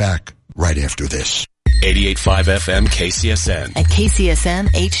right back right after this. 88.5 FM KCSN. At KCSN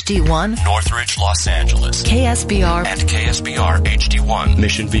HD1, Northridge, Los Angeles. KSBR. And KSBR HD1,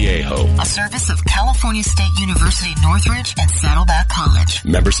 Mission Viejo. A service of California State University Northridge and Saddleback College.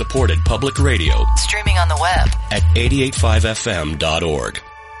 Member-supported public radio. Streaming on the web at 885fm.org.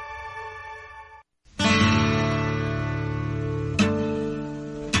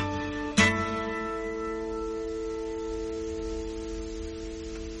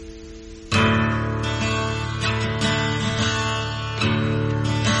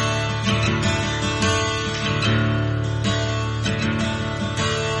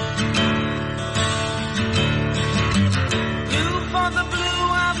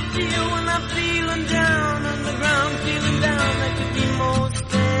 Feeling down on the ground, feeling down like it be most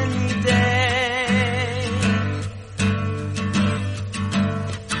any day.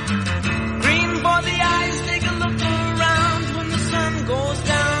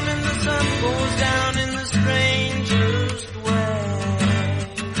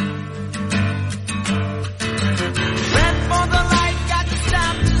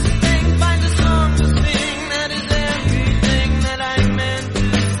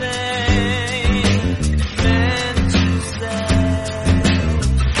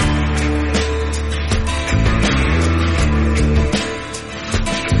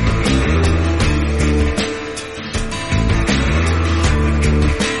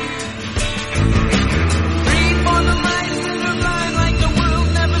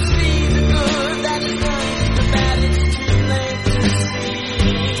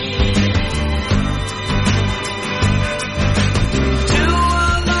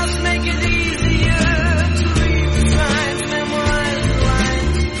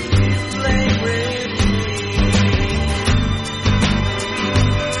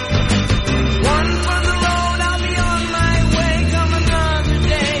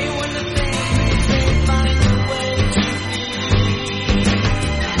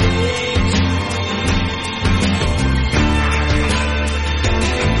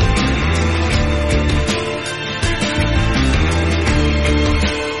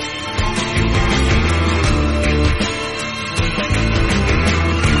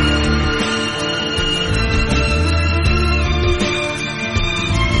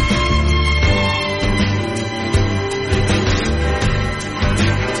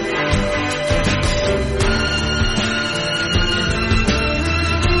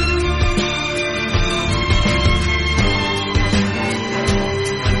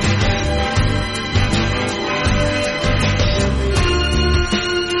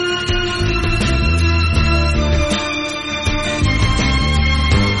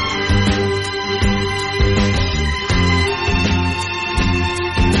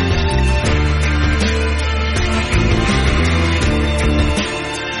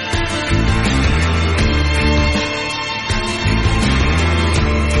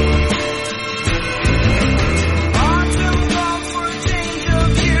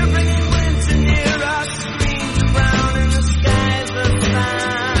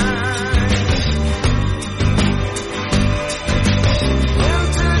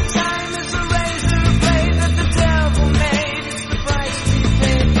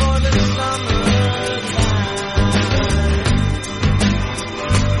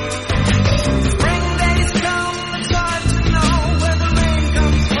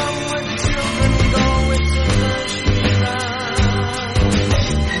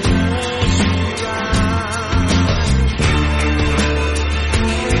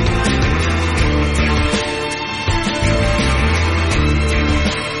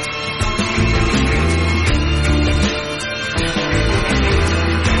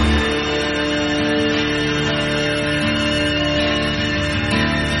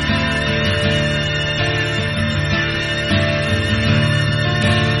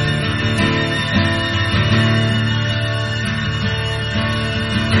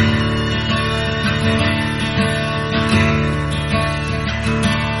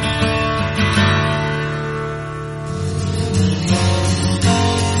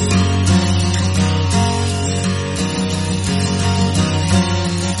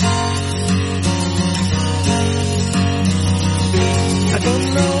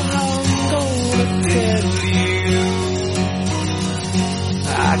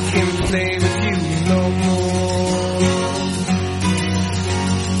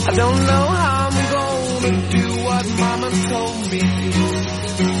 I don't know how I'm gonna do what Mama told me.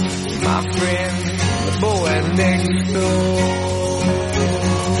 My friend, the boy next door.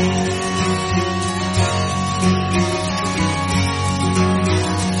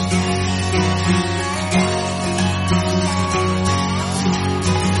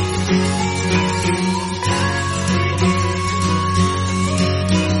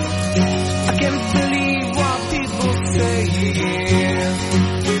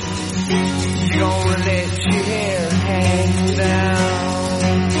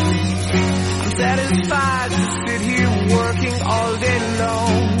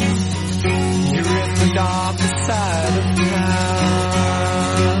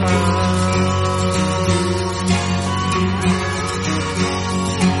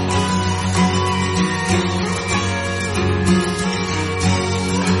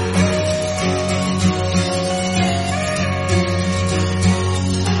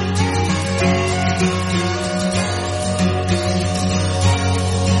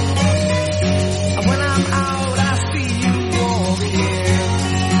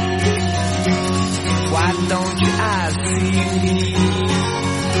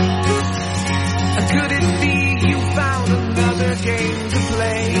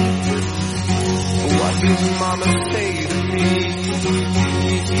 Mama say to me,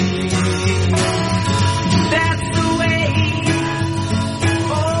 that's the way,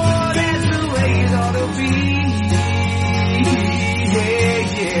 oh, that's the way it ought to be, yeah,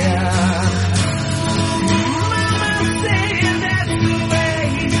 yeah. Mama say that's the way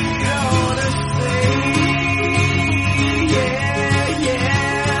it ought to stay, yeah, yeah.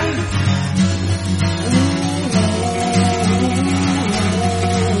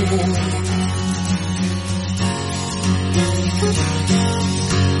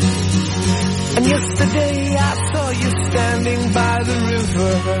 And yesterday I saw you standing by the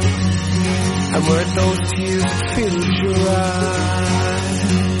river, and weren't those tears that filled your eyes?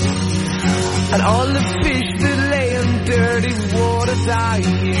 And all the fish that lay in dirty water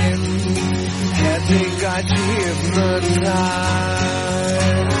dying, had they got you hypnotized?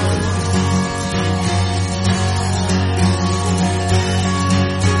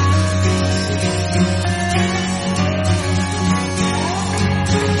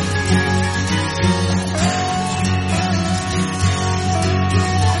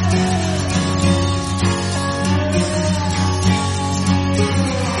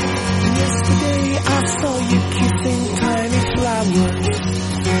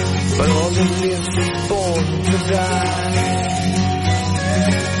 But all that lives is born to die.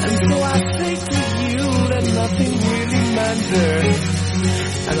 And so I say to you that nothing really matters,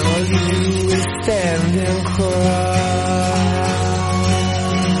 and all you do is stand and cry.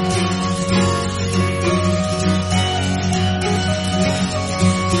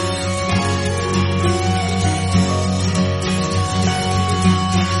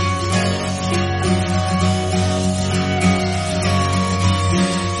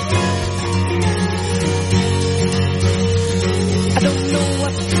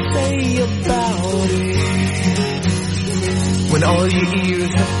 About it, when all your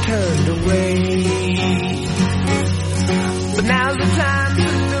ears have turned away. But now's the time to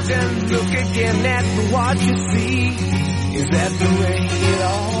look and look again at what you see. Is that the way it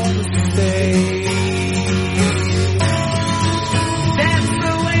ought to stay? That's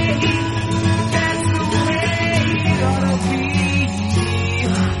the way it ought to be.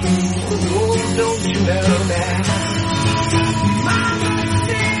 Oh, don't you know that?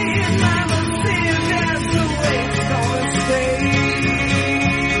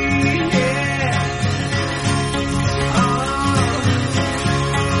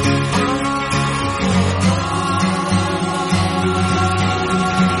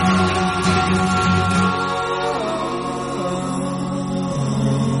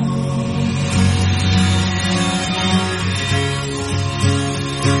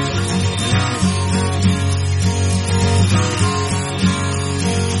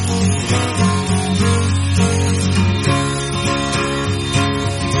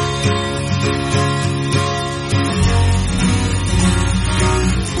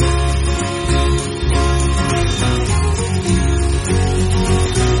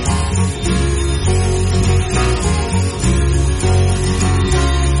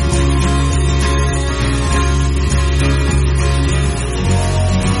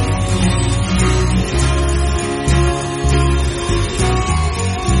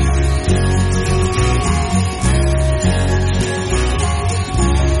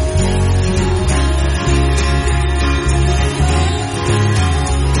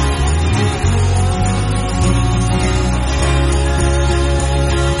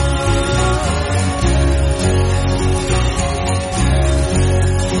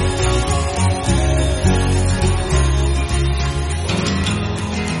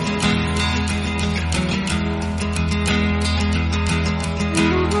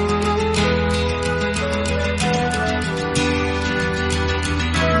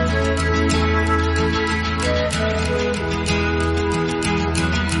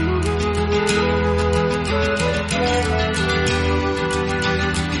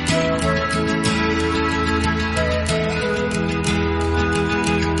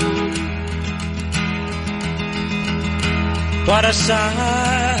 What a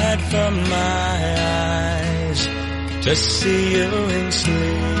sight for my eyes to see you in sleep.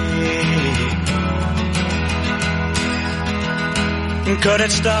 Could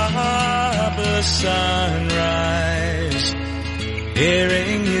it stop the sunrise,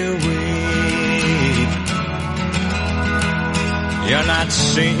 hearing you weep? You're not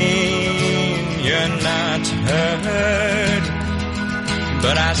seen, you're not heard,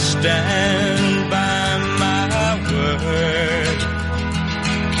 but I stand by my word.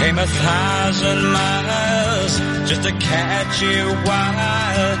 Came 1,000 miles just to catch you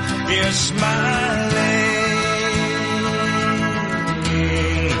while you're smiling.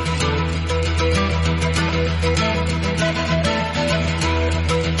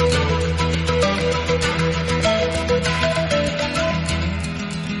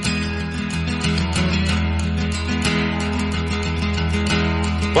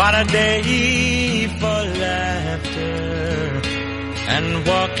 What a day for laughter and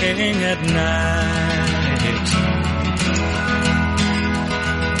walking at night.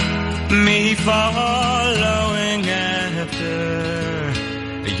 Me following after,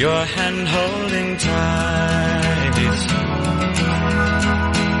 your hand holding tight.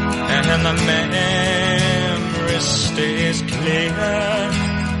 And the memory stays clear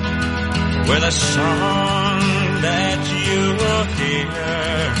with a song that you'll hear.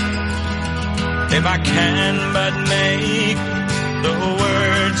 If I can but make the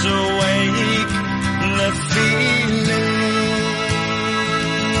words awake the feeling.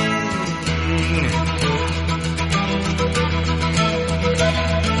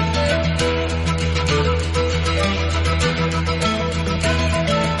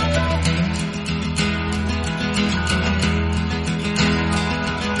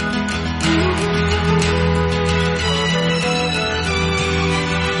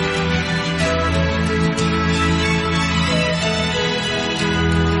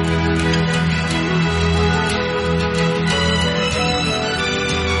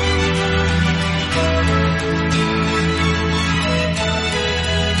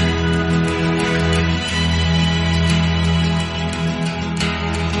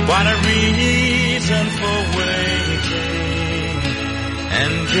 What a reason for waiting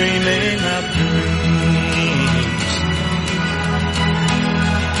and dreaming of dreams.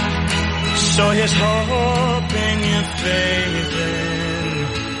 So here's hoping and faith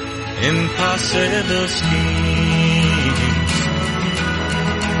in impossible schemes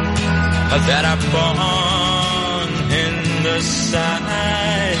that are born in the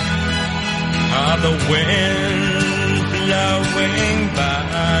sight of the wind blowing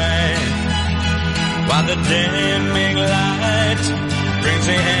by, while the dimming light brings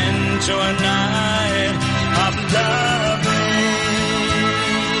the end to a night of loving.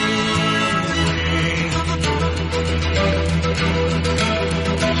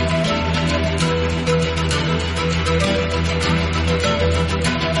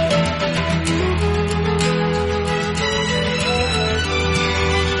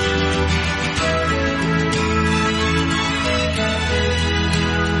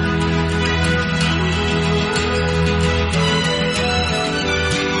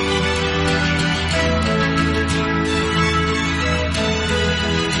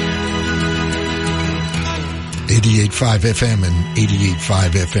 .5 FM and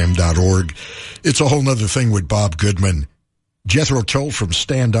 88.5fm.org. It's a Whole Nuther Thing with Bob Goodman. Jethro Tull from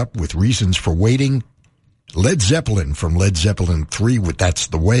Stand Up with Reasons for Waiting. Led Zeppelin from Led Zeppelin 3 with That's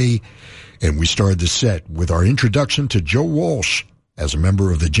the Way. And we started the set with our introduction to Joe Walsh. As a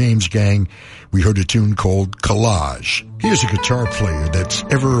member of the James Gang, we heard a tune called Collage. Here's a guitar player that's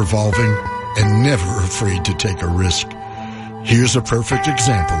ever evolving and never afraid to take a risk. Here's a perfect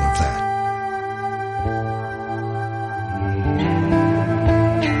example of that.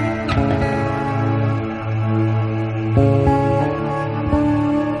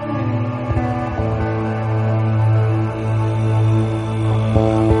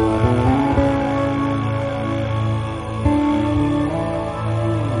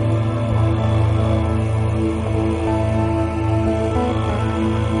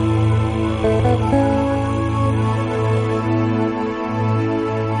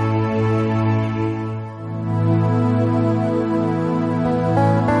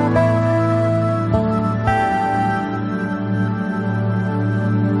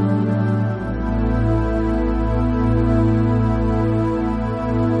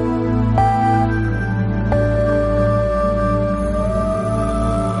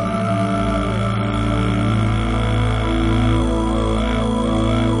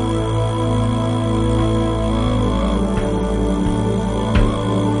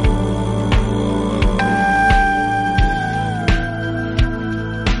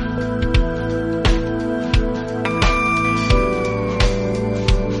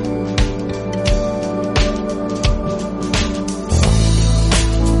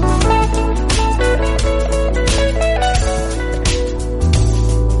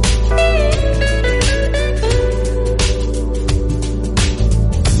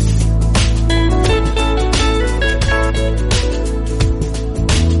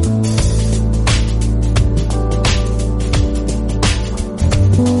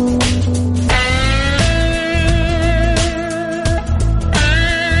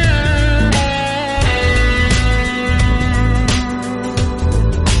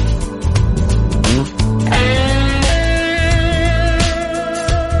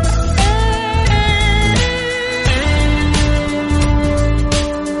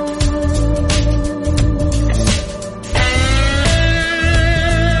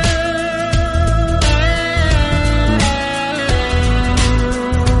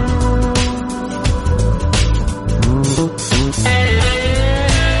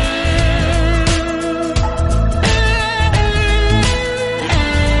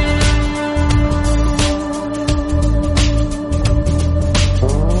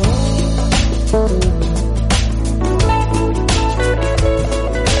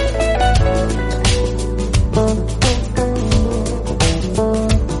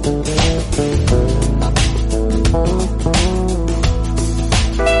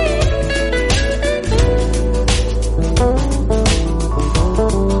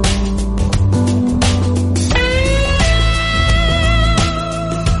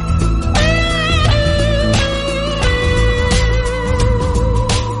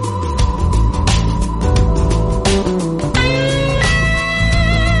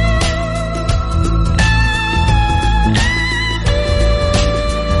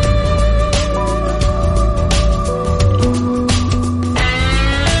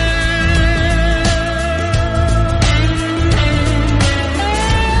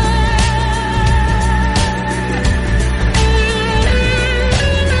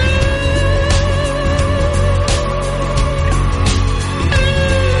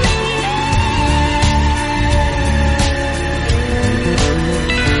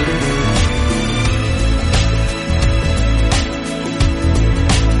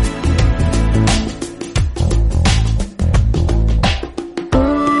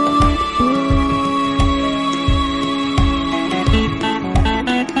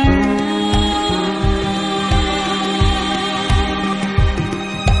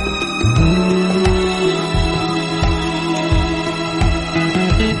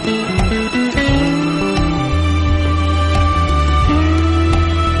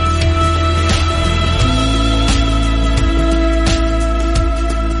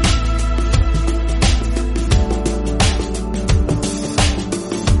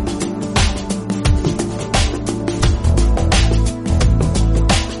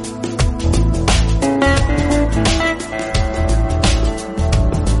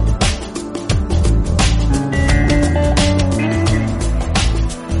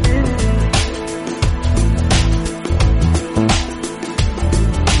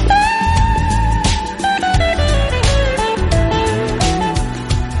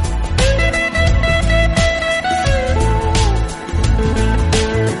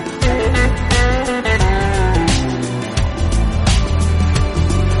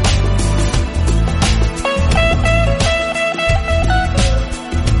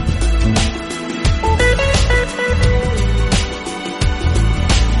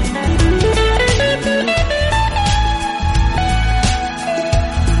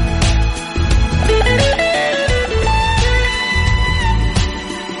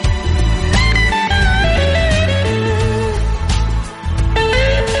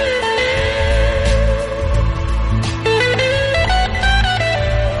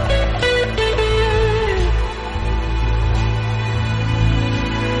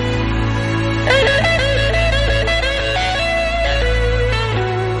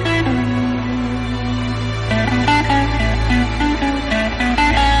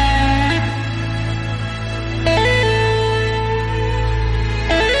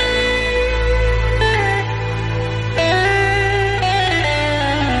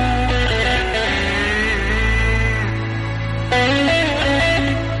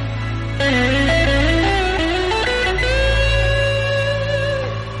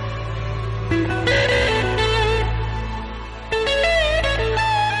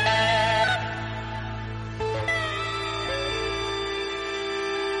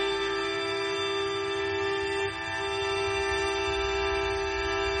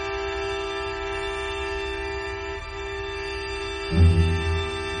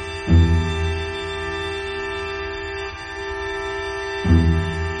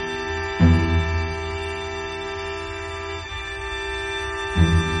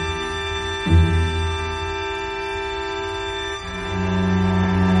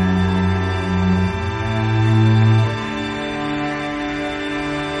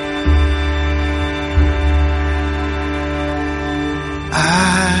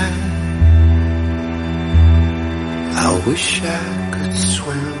 wish I could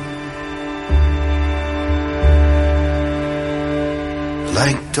swim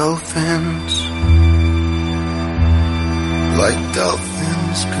like dolphins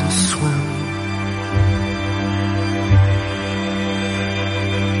can swim.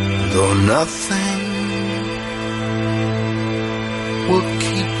 Though nothing will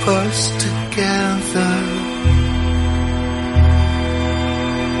keep us together,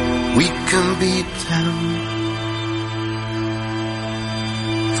 we can beat them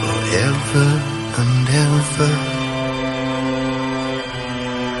forever and ever.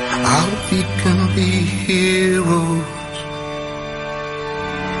 How we can be heroes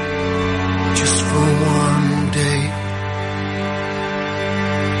just for one day.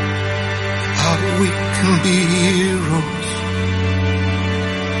 How we can be heroes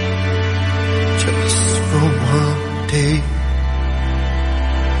just for one day.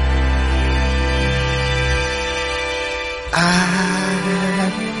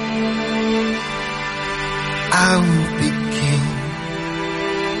 I will be king,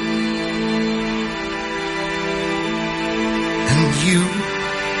 and you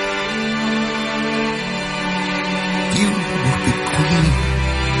will be queen.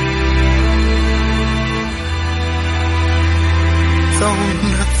 Though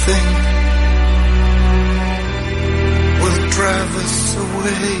nothing will drive us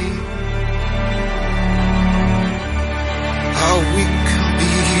away, how we can be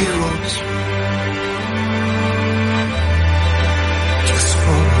heroes just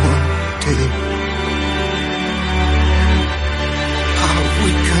for one day. How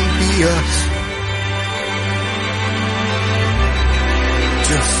we can be us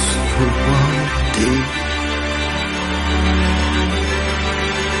just for one day.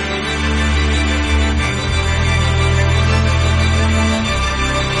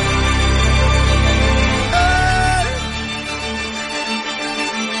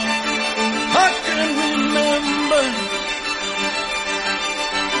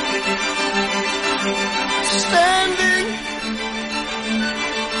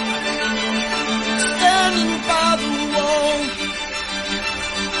 Standing by the wall,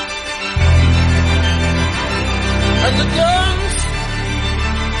 and the guns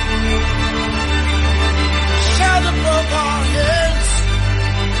shout above our heads,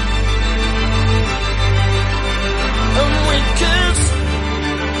 and we kiss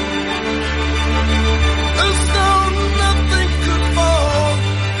as though nothing could fall.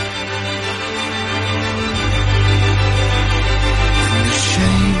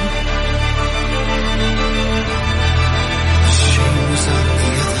 Shame was on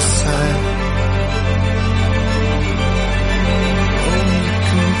the other side. Oh, you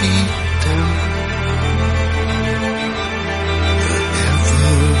can beat them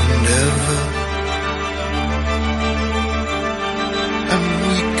forever and ever, and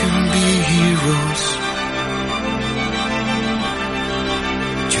we can be heroes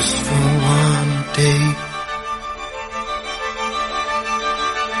just for one day.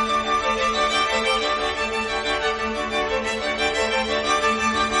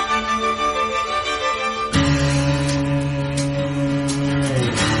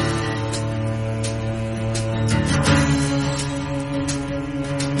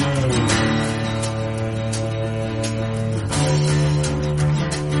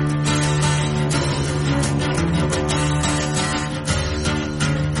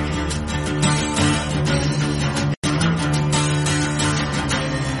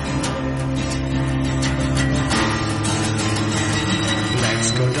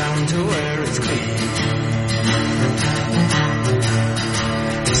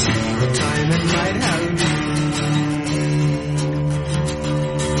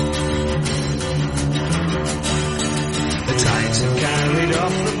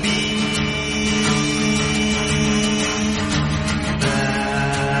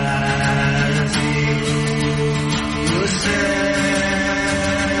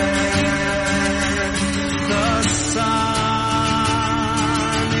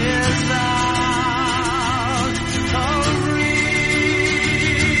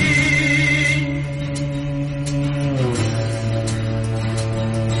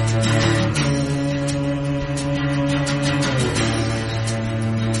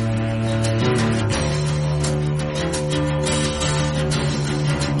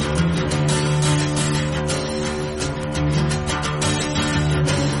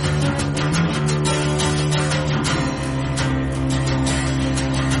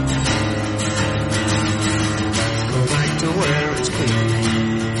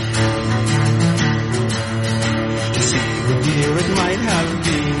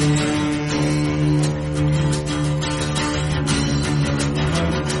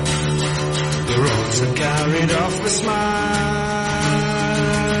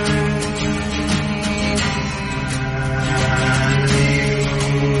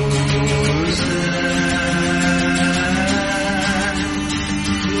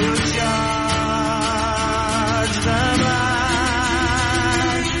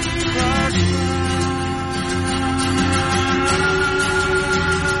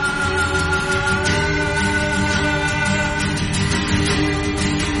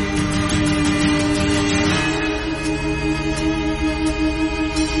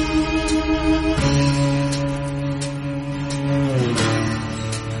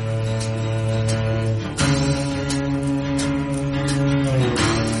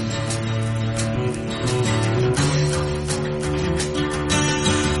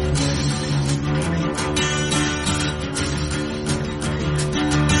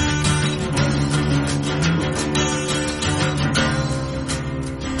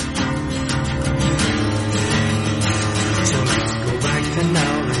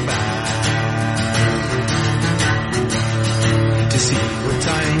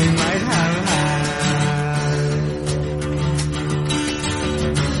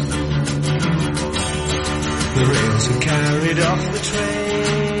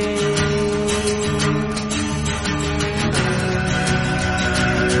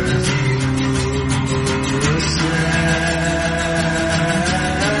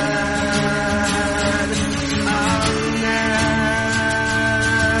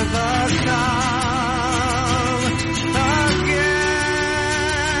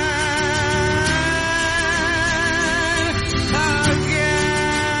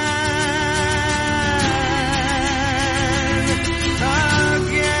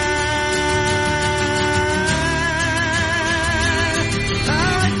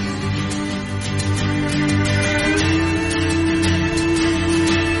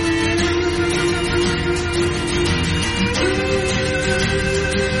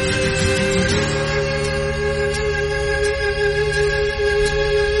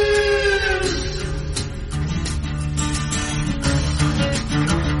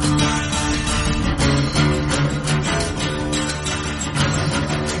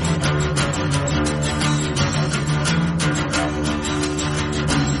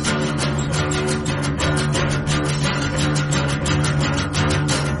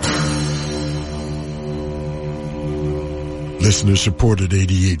 Listener-supported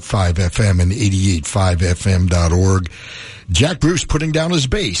 88.5 FM and 88.5fm.org. Jack Bruce putting down his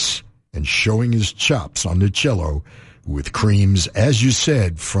bass and showing his chops on the cello with Creams, as you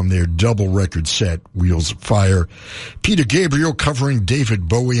said, from their double record set, Wheels of Fire. Peter Gabriel covering David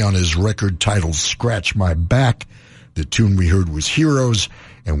Bowie on his record titled Scratch My Back. The tune we heard was Heroes,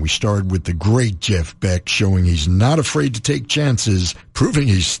 and we started with the great Jeff Beck showing he's not afraid to take chances, proving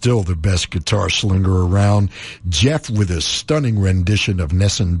he's still the best guitar slinger around. Jeff with a stunning rendition of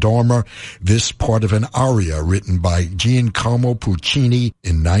Nessun Dorma, this part of an aria written by Giacomo Puccini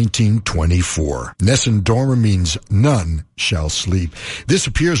in 1924. Nessun Dorma means none shall sleep. This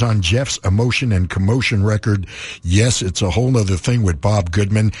appears on Jeff's Emotion and Commotion record. Yes, it's a whole nother thing with Bob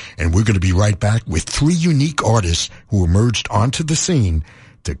Goodman, and we're going to be right back with three unique artists who emerged onto the scene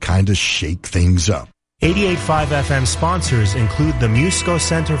to kind of shake things up. 88.5 FM sponsors include the Musco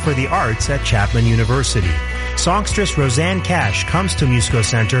Center for the Arts at Chapman University. Songstress Roseanne Cash comes to Musco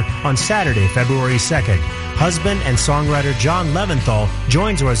Center on Saturday, February 2nd. Husband and songwriter John Leventhal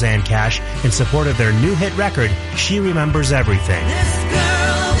joins Roseanne Cash in support of their new hit record, She Remembers Everything. This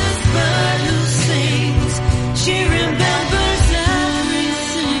girl, this bird who sings, she remembers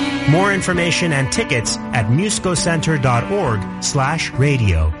everything. More information and tickets at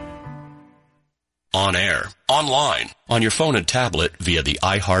muscocenter.org/radio. On air, online, on your phone and tablet via the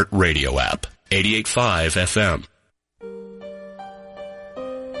iHeart Radio app. 88.5 FM.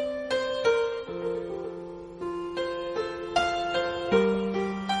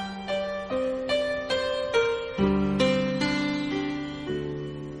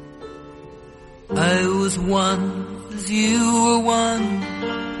 I was one as you were one,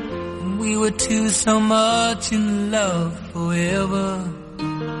 and we were two so much in love forever.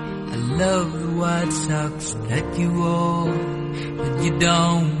 I love the white socks that you wore, but you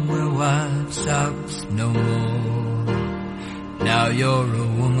don't wear white socks no more. Now you're a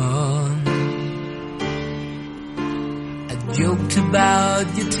woman. I joked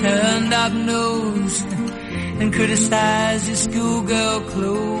about your turned up nose and criticized your schoolgirl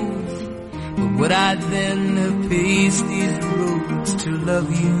clothes. But would I then have paced these roads to love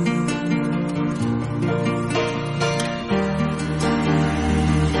you?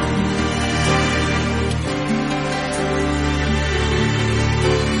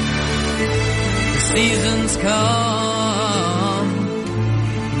 The seasons seasons come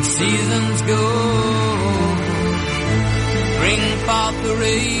and seasons go, bring forth the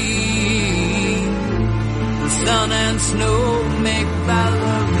rain, the sun and snow make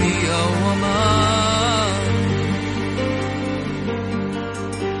Valerie a woman,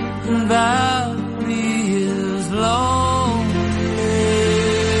 and Valerie is lonely.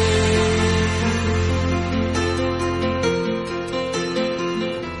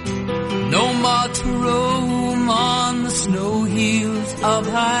 No more to roam on the snow hills of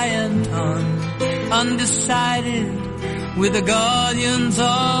Hyanton, undecided with the guardians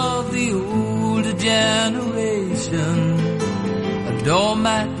of the older generation. A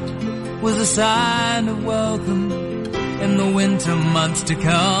doormat was a sign of welcome in the winter months to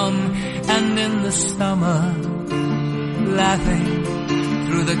come, and in the summer, laughing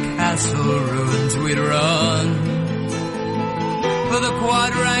through the castle ruins we'd run. For the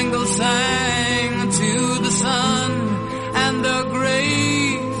quadrangle sang to the sun and the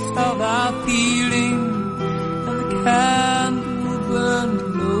grace of our feeling, and the candle burned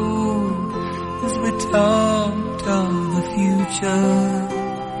low as we talked of the future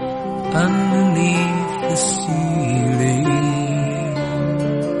underneath the ceiling.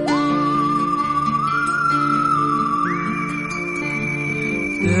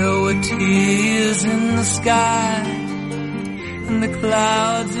 There were tears in the sky, and the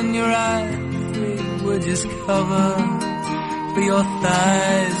clouds in your eyes, they were just cover, for your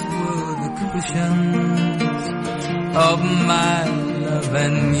thighs were the cushions of my love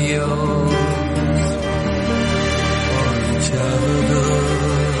and yours for each other.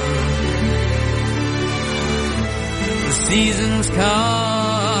 The seasons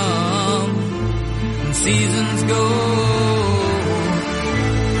come and seasons go,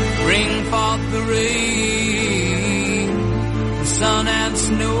 bring forth the rain, the sun and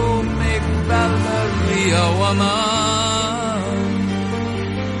snow make Valerie a woman,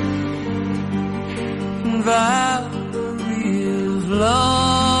 and Valerie is lonely.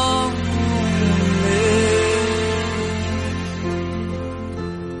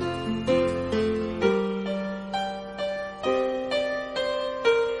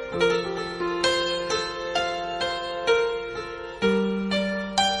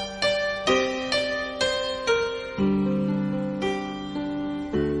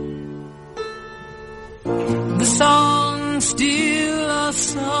 The song's still a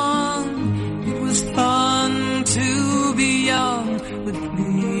song. It was fun to be young, but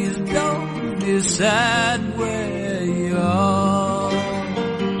please don't be sad where you are.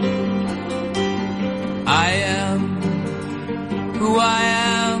 I am who I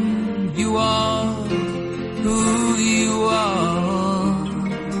am. You are who you are.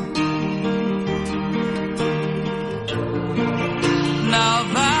 Now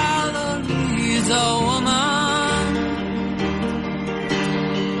Valerie's a woman.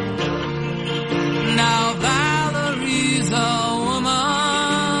 Now Valerie's a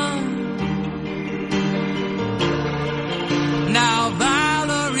woman. Now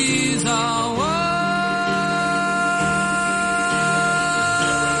Valerie's a woman.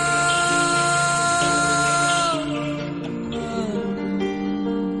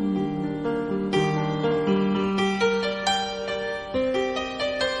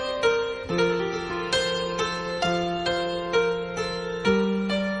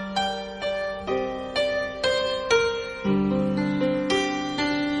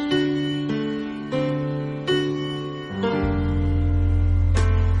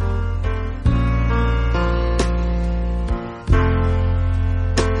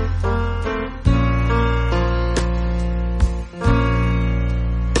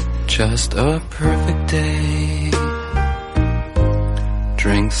 Just a perfect day.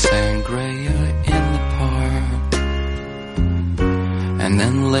 Drink sangria in the park, and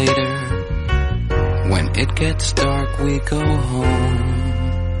then later, when it gets dark, we go home.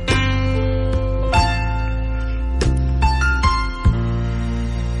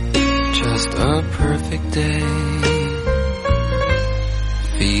 Just a perfect day.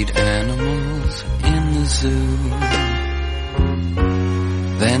 Feed animals in the zoo.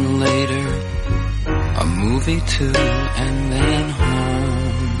 Then later, a movie too, and then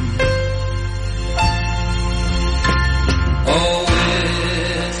home. Oh,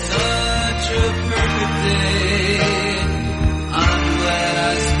 it's such a perfect day. I'm glad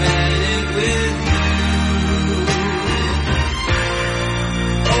I spent it with you.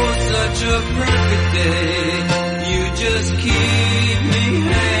 Oh, such a perfect day. You just keep me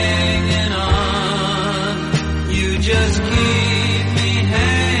hanging on. You just keep me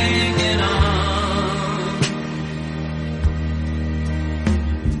hanging on.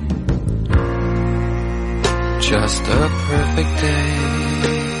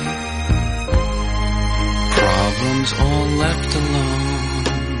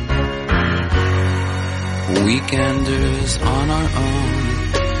 weekenders on our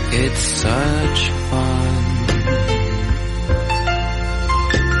own. It's such fun.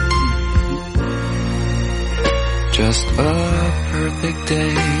 Just a perfect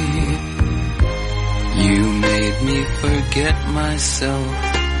day. You made me forget myself.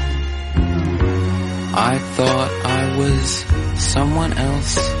 I thought I was someone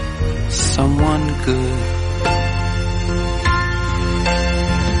else, someone good.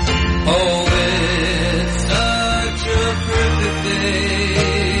 Oh, it's such a perfect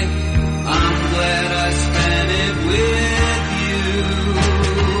day. I'm glad I spent it with you.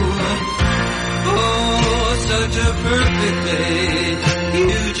 Oh, such a perfect day.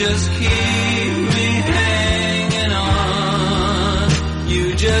 You just keep me hanging on. You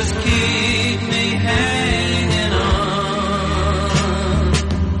just keep me hanging on.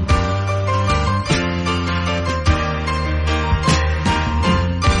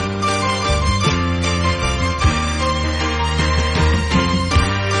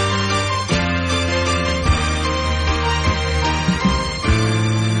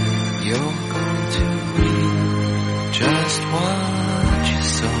 You're going to read just what you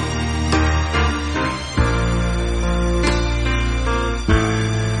saw.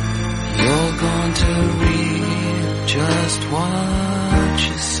 You're going to read just what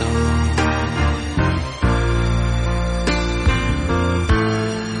you saw.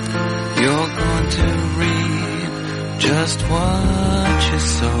 You're going to read just what you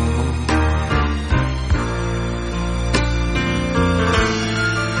saw.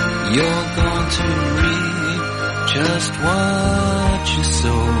 You're going to read just what you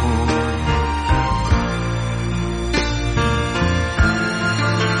saw.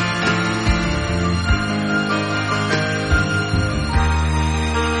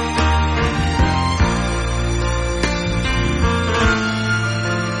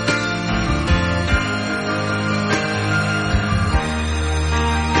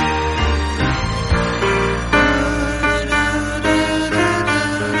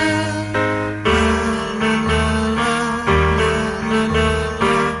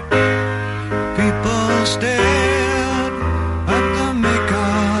 People stared at the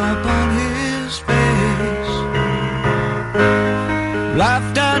makeup on his face,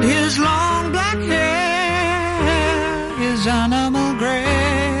 laughed at his long black hair, his animal grace.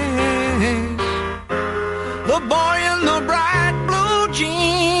 The boy in the bright blue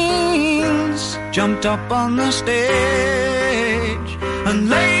jeans jumped up on the stage, and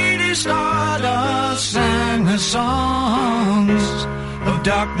Lady Stardust sang her songs of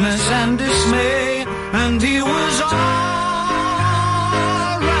darkness and dismay, and he was all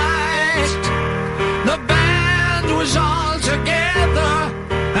right. The band was all together,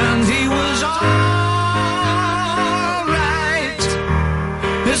 and he was all right.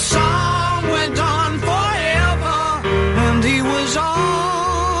 His song went on forever, and he was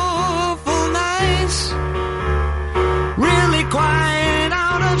awful nice. Really quiet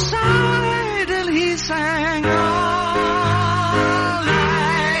out of sight, and he sang all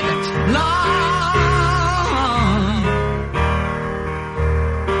night long.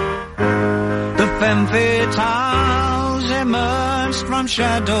 The femme fatales emerged from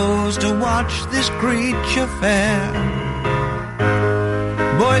shadows to watch this creature fair.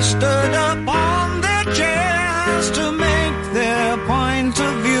 Boys stood up on their chairs to make their point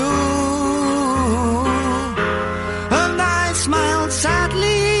of view, and I smiled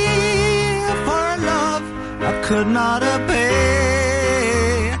sadly for a love I could not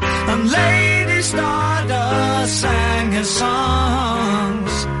obey. And Lady Stardust sang his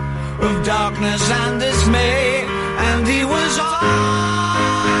songs of darkness and dismay, and he was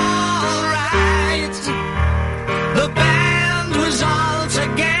all right. The band was all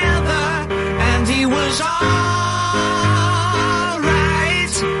together, and he was all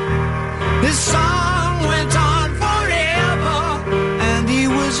right. His song went on forever, and he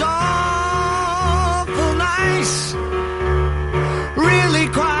was awful nice. Really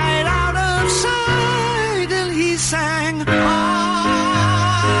quiet out of sight, and he sang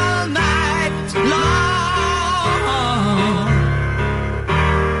all night long.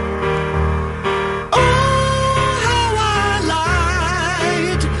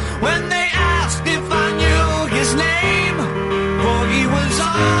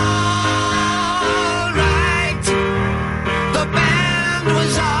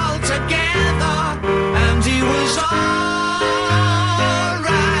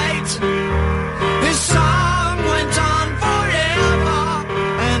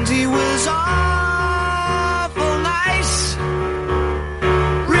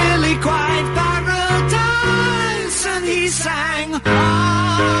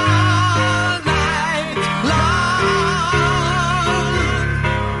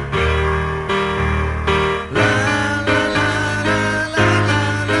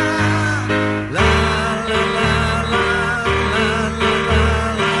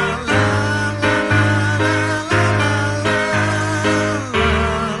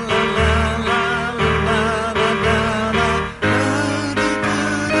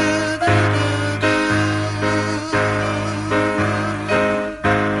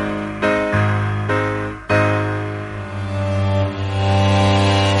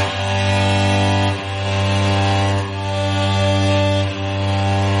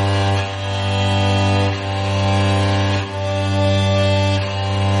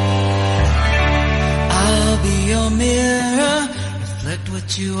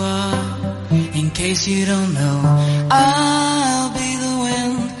 case you don't know, I'll be the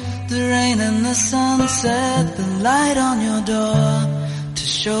wind, the rain and the sunset, the light on your door to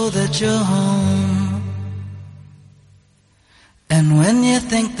show that you're home. And when you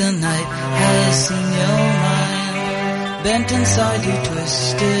think the night has seen your mind, bent inside you,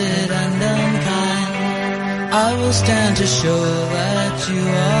 twisted and unkind, I will stand to show that you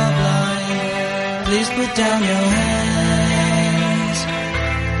are blind. Please put down your hands,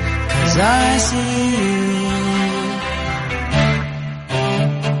 'cause I see you.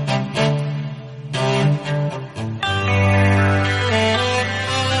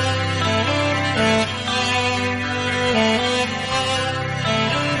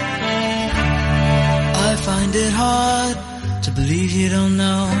 I find it hard to believe you don't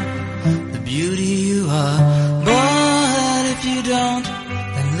know the beauty you are, but if you don't,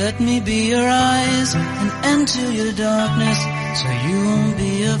 then let me be your eyes and enter your darkness so you won't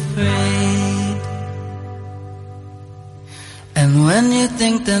be afraid. And when you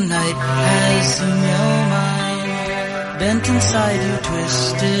think the night has seen your mind, bent inside you,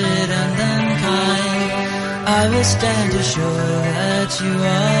 twisted and unkind, I will stand to show that you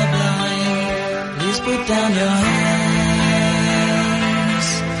are blind. Please put down your hands,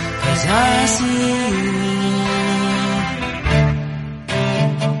 'cause I see you.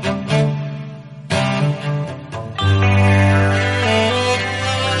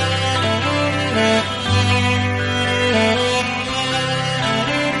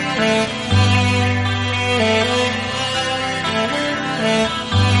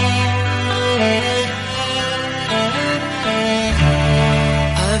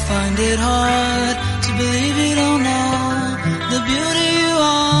 It hard to believe you don't know the beauty you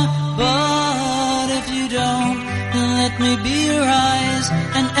are, but if you don't, then let me be your eyes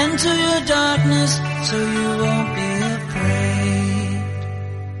and enter your darkness so you won't be afraid.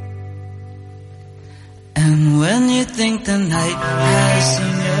 And when you think the night has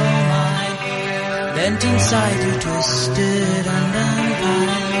seen your mind, bent inside you, twisted and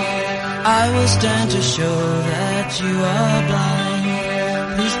unkind, I will stand to show that you are blind.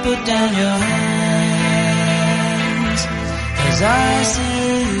 Please put down your hands, 'cause I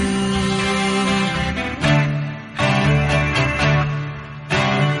see you.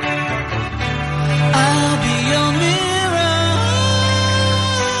 I'll be your mirror.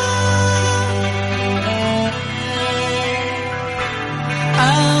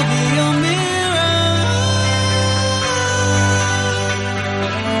 I'll be your mirror.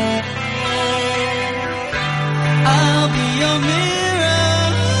 I'll be your mirror.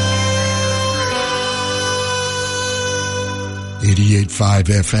 88.5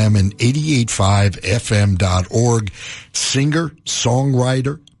 FM and 88.5fm.org. Singer,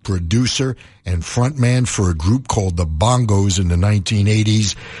 songwriter, producer, and frontman for a group called the Bongos in the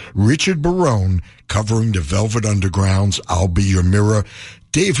 1980s. Richard Barrone covering the Velvet Underground's I'll Be Your Mirror.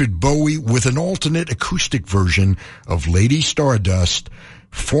 David Bowie with an alternate acoustic version of Lady Stardust.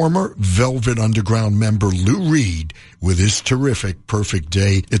 Former Velvet Underground member Lou Reed with his terrific Perfect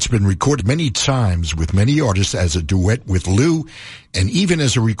Day. It's been recorded many times with many artists as a duet with Lou, and even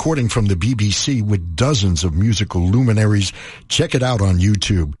as a recording from the BBC with dozens of musical luminaries. Check it out on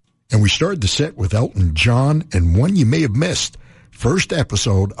YouTube. And we started the set with Elton John and one you may have missed. First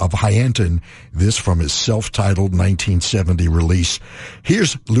episode of Hyanton, this from his self-titled 1970 release.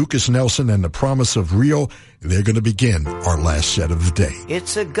 Here's Lucas Nelson and the Promise of Rio. They're going to begin our last set of the day.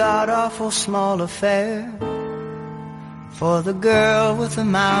 It's a god-awful small affair for the girl with the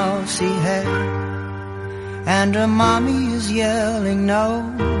mousy hair, and her mommy is yelling no,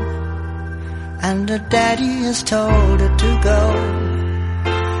 and her daddy has told her to go,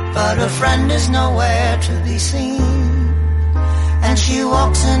 but her friend is nowhere to be seen. And she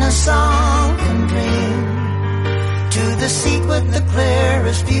walks in a sunken dream to the seat with the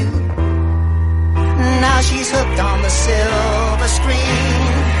clearest view. Now she's hooked on the silver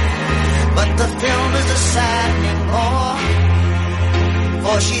screen, but the film is a saddening bore,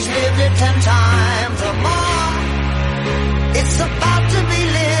 for she's lived it 10 times or more. It's about to be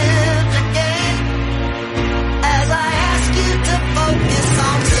lived again, as I ask you to focus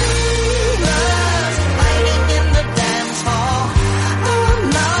on singers fighting in the dance hall.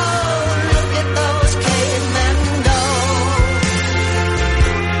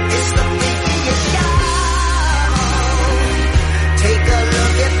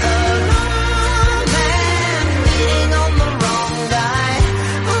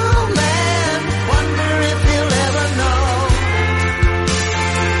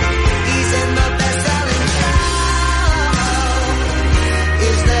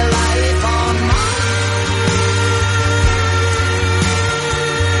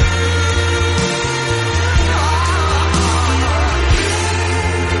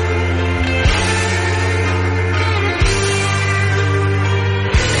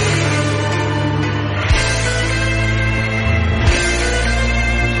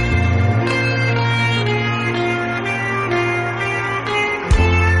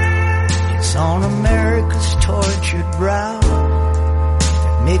 on America's tortured brow.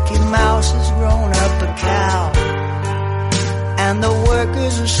 Mickey Mouse has grown up a cow, and the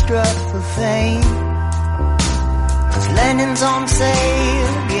workers are struck for fame, 'cause Lenin's on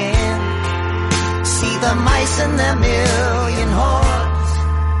sale again. See the mice in their million hordes,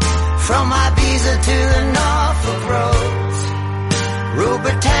 from Ibiza to the Norfolk roads. Rule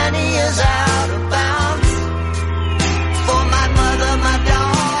Britannia's out of bounds, for my mother, my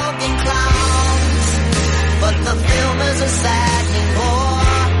dog, and clowns. But the film is a saddening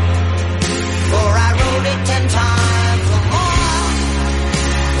bore, for I wrote it 10 times or more.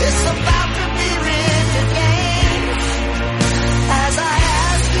 It's about to be written again, as I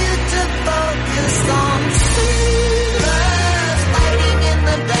ask you to focus on sailors fighting in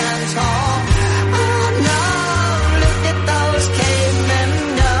the dance hall. Oh no, look at those cavemen,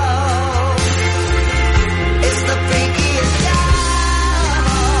 no. It's the freakiest show.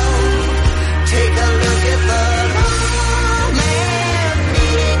 Take a look at the wrong man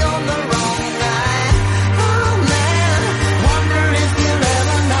meeting on the wrong guy. Oh man, wonder if you'll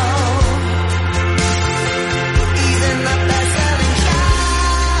ever know. He's in the best-selling show.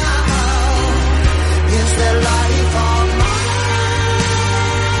 Is there life on Mars?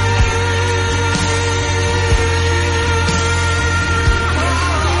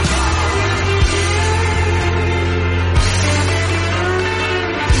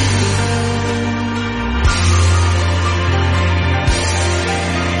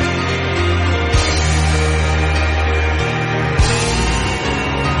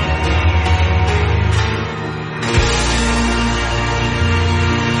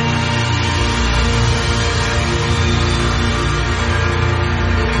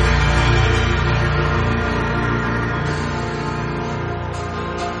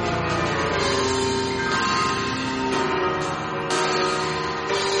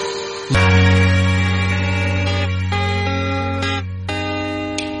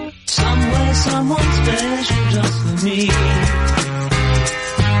 Somewhere, someone special just for me.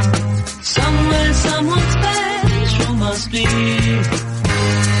 Somewhere, someone special must be.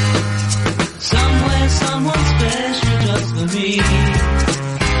 Somewhere, someone special just for me.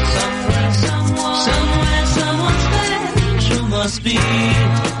 Somewhere, someone special must be.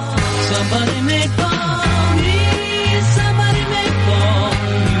 Somebody made for me. Somebody made for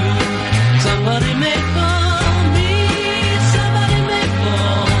you. Somebody made for me. Somebody made for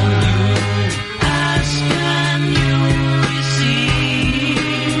you. Ask and you receive.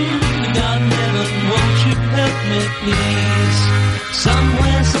 God never, won't you help me please?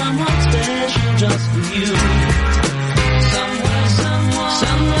 Somewhere, someone special just for you. Somewhere,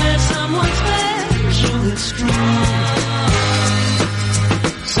 someone special is true.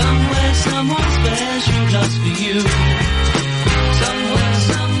 Somewhere, someone special just for you. Somewhere,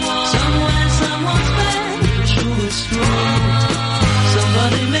 someone special is true.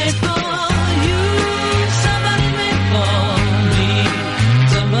 Somebody made for you. Somebody made for me.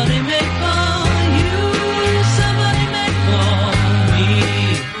 Somebody made for you. Somebody made for me.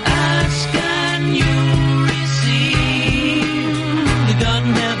 Ask and you receive. The God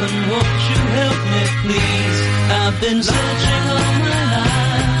in heaven, won't you help me please? I've been searching all my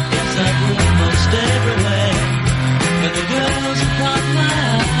life. Yes, I've been most everywhere. But the girls have caught my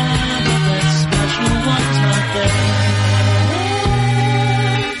eye, but that special one's not there.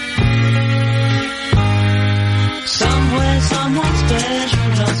 Somewhere, someone special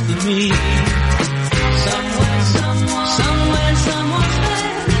just for me. Somewhere, someone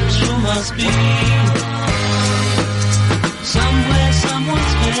special must be. Somewhere, someone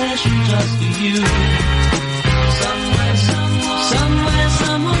special just for you. Somewhere,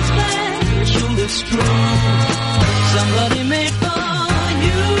 someone special is true. Somebody made for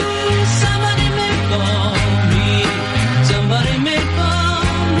you. Somebody made for me. Somebody made for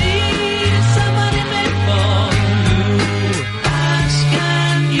me. Somebody made for you. Ask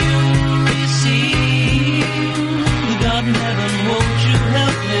and you receive. God in heaven, won't you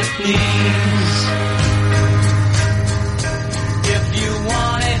help me please? If you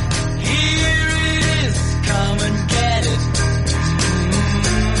want it, here it is. Come and get it.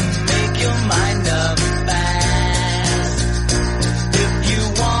 Make your mind up fast. If you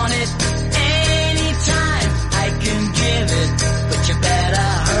want it anytime, I can give it. But you better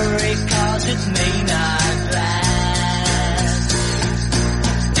hurry, 'cause it may not last.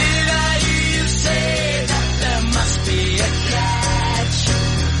 Did I hear you say that there must be a catch?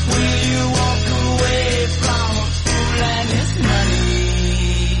 Will you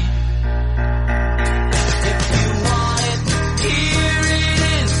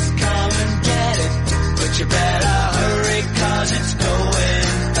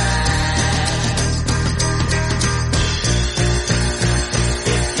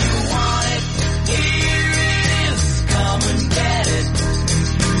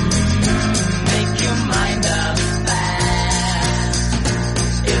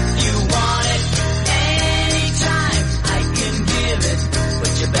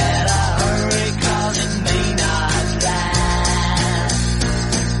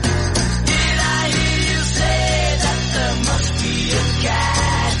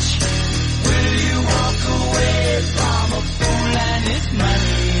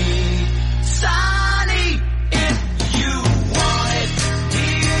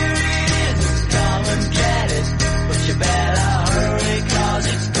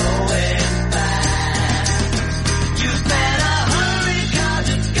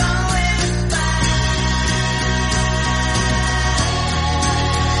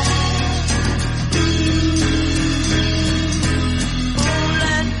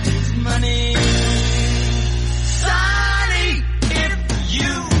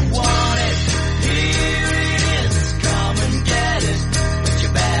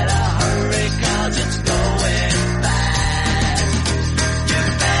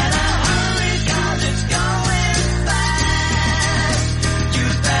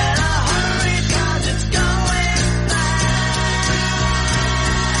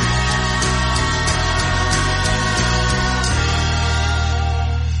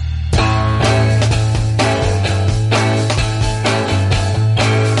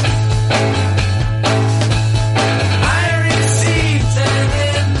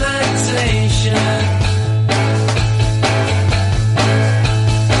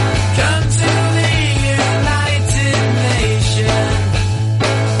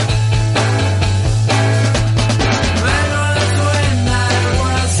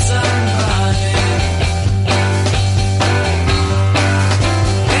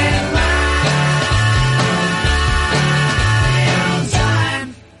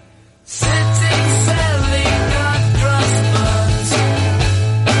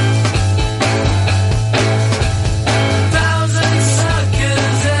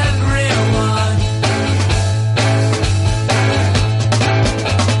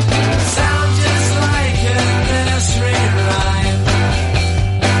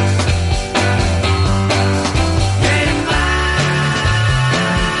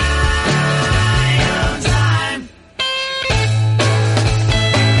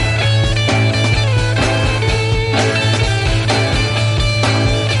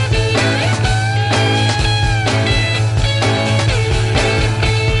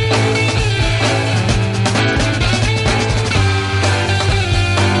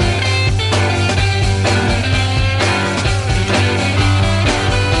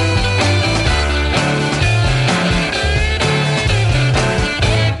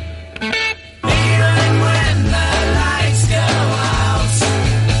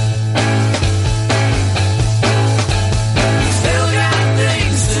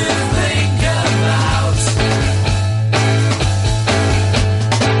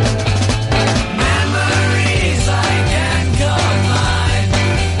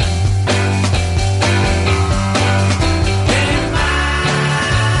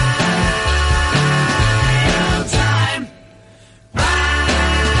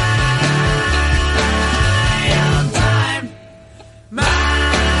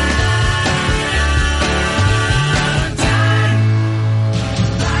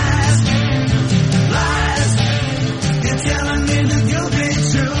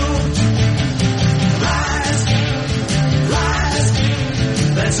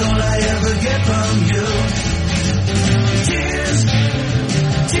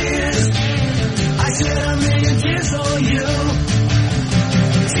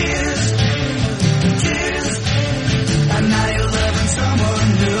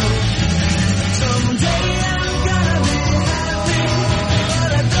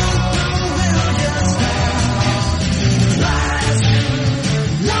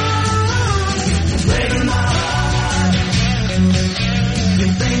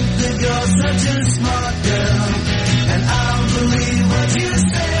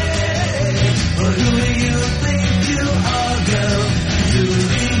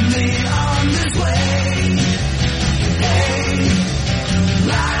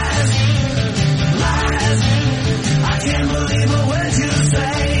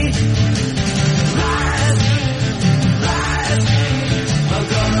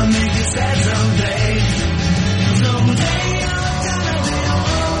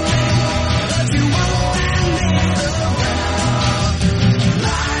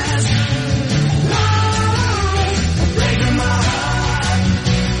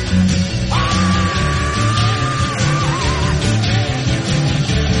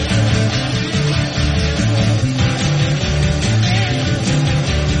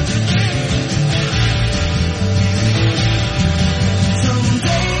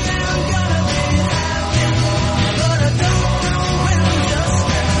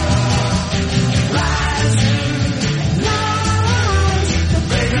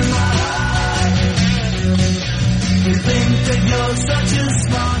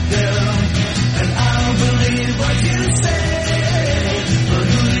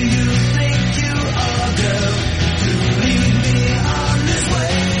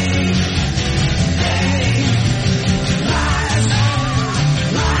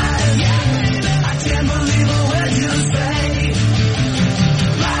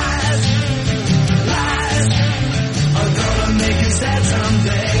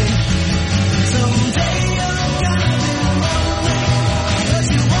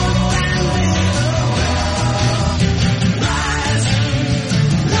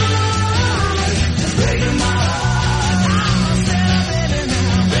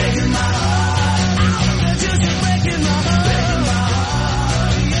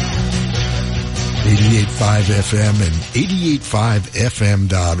 88.5 FM and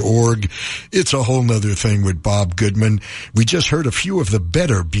 88.5fm.org. It's a whole nother thing with Bob Goodman. We just heard a few of the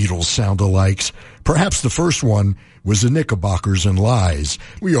better Beatles sound-alikes. Perhaps the first one was the Knickerbockers and Lies.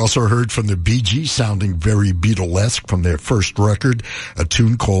 We also heard from the Bee Gees sounding very Beatlesque from their first record, a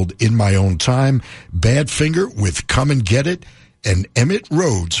tune called In My Own Time, Badfinger with Come and Get It, and Emmett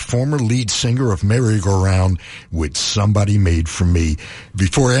Rhodes, former lead singer of Merry Go Round, with Somebody Made for Me.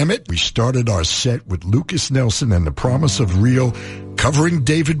 Before Emmett, we started our set with Lucas Nelson and the Promise of Real, covering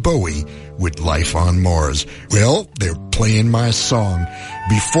David Bowie with Life on Mars. Well, they're playing my song.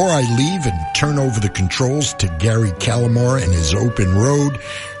 Before I leave and turn over the controls to Gary Calamar and his Open Road,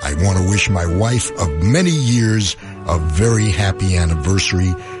 I want to wish my wife of many years a very happy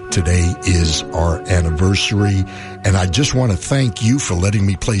anniversary. Today is our anniversary, and I just want to thank you for letting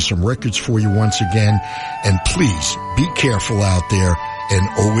me play some records for you once again. And please be careful out there, and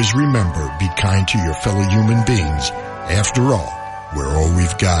always remember, be kind to your fellow human beings. After all, we're all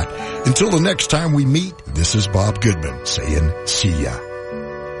we've got. Until the next time we meet, this is Bob Goodman saying, see ya.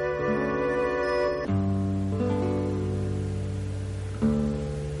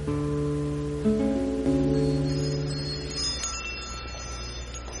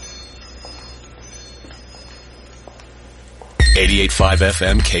 88.5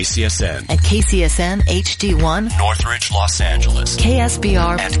 FM KCSN. At KCSN HD1, Northridge, Los Angeles.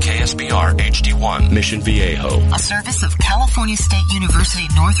 KSBR and KSBR HD1, Mission Viejo. A service of California State University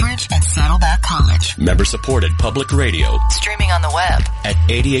Northridge and Saddleback College. Member-supported public radio. Streaming on the web at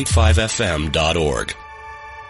 88.5fm.org.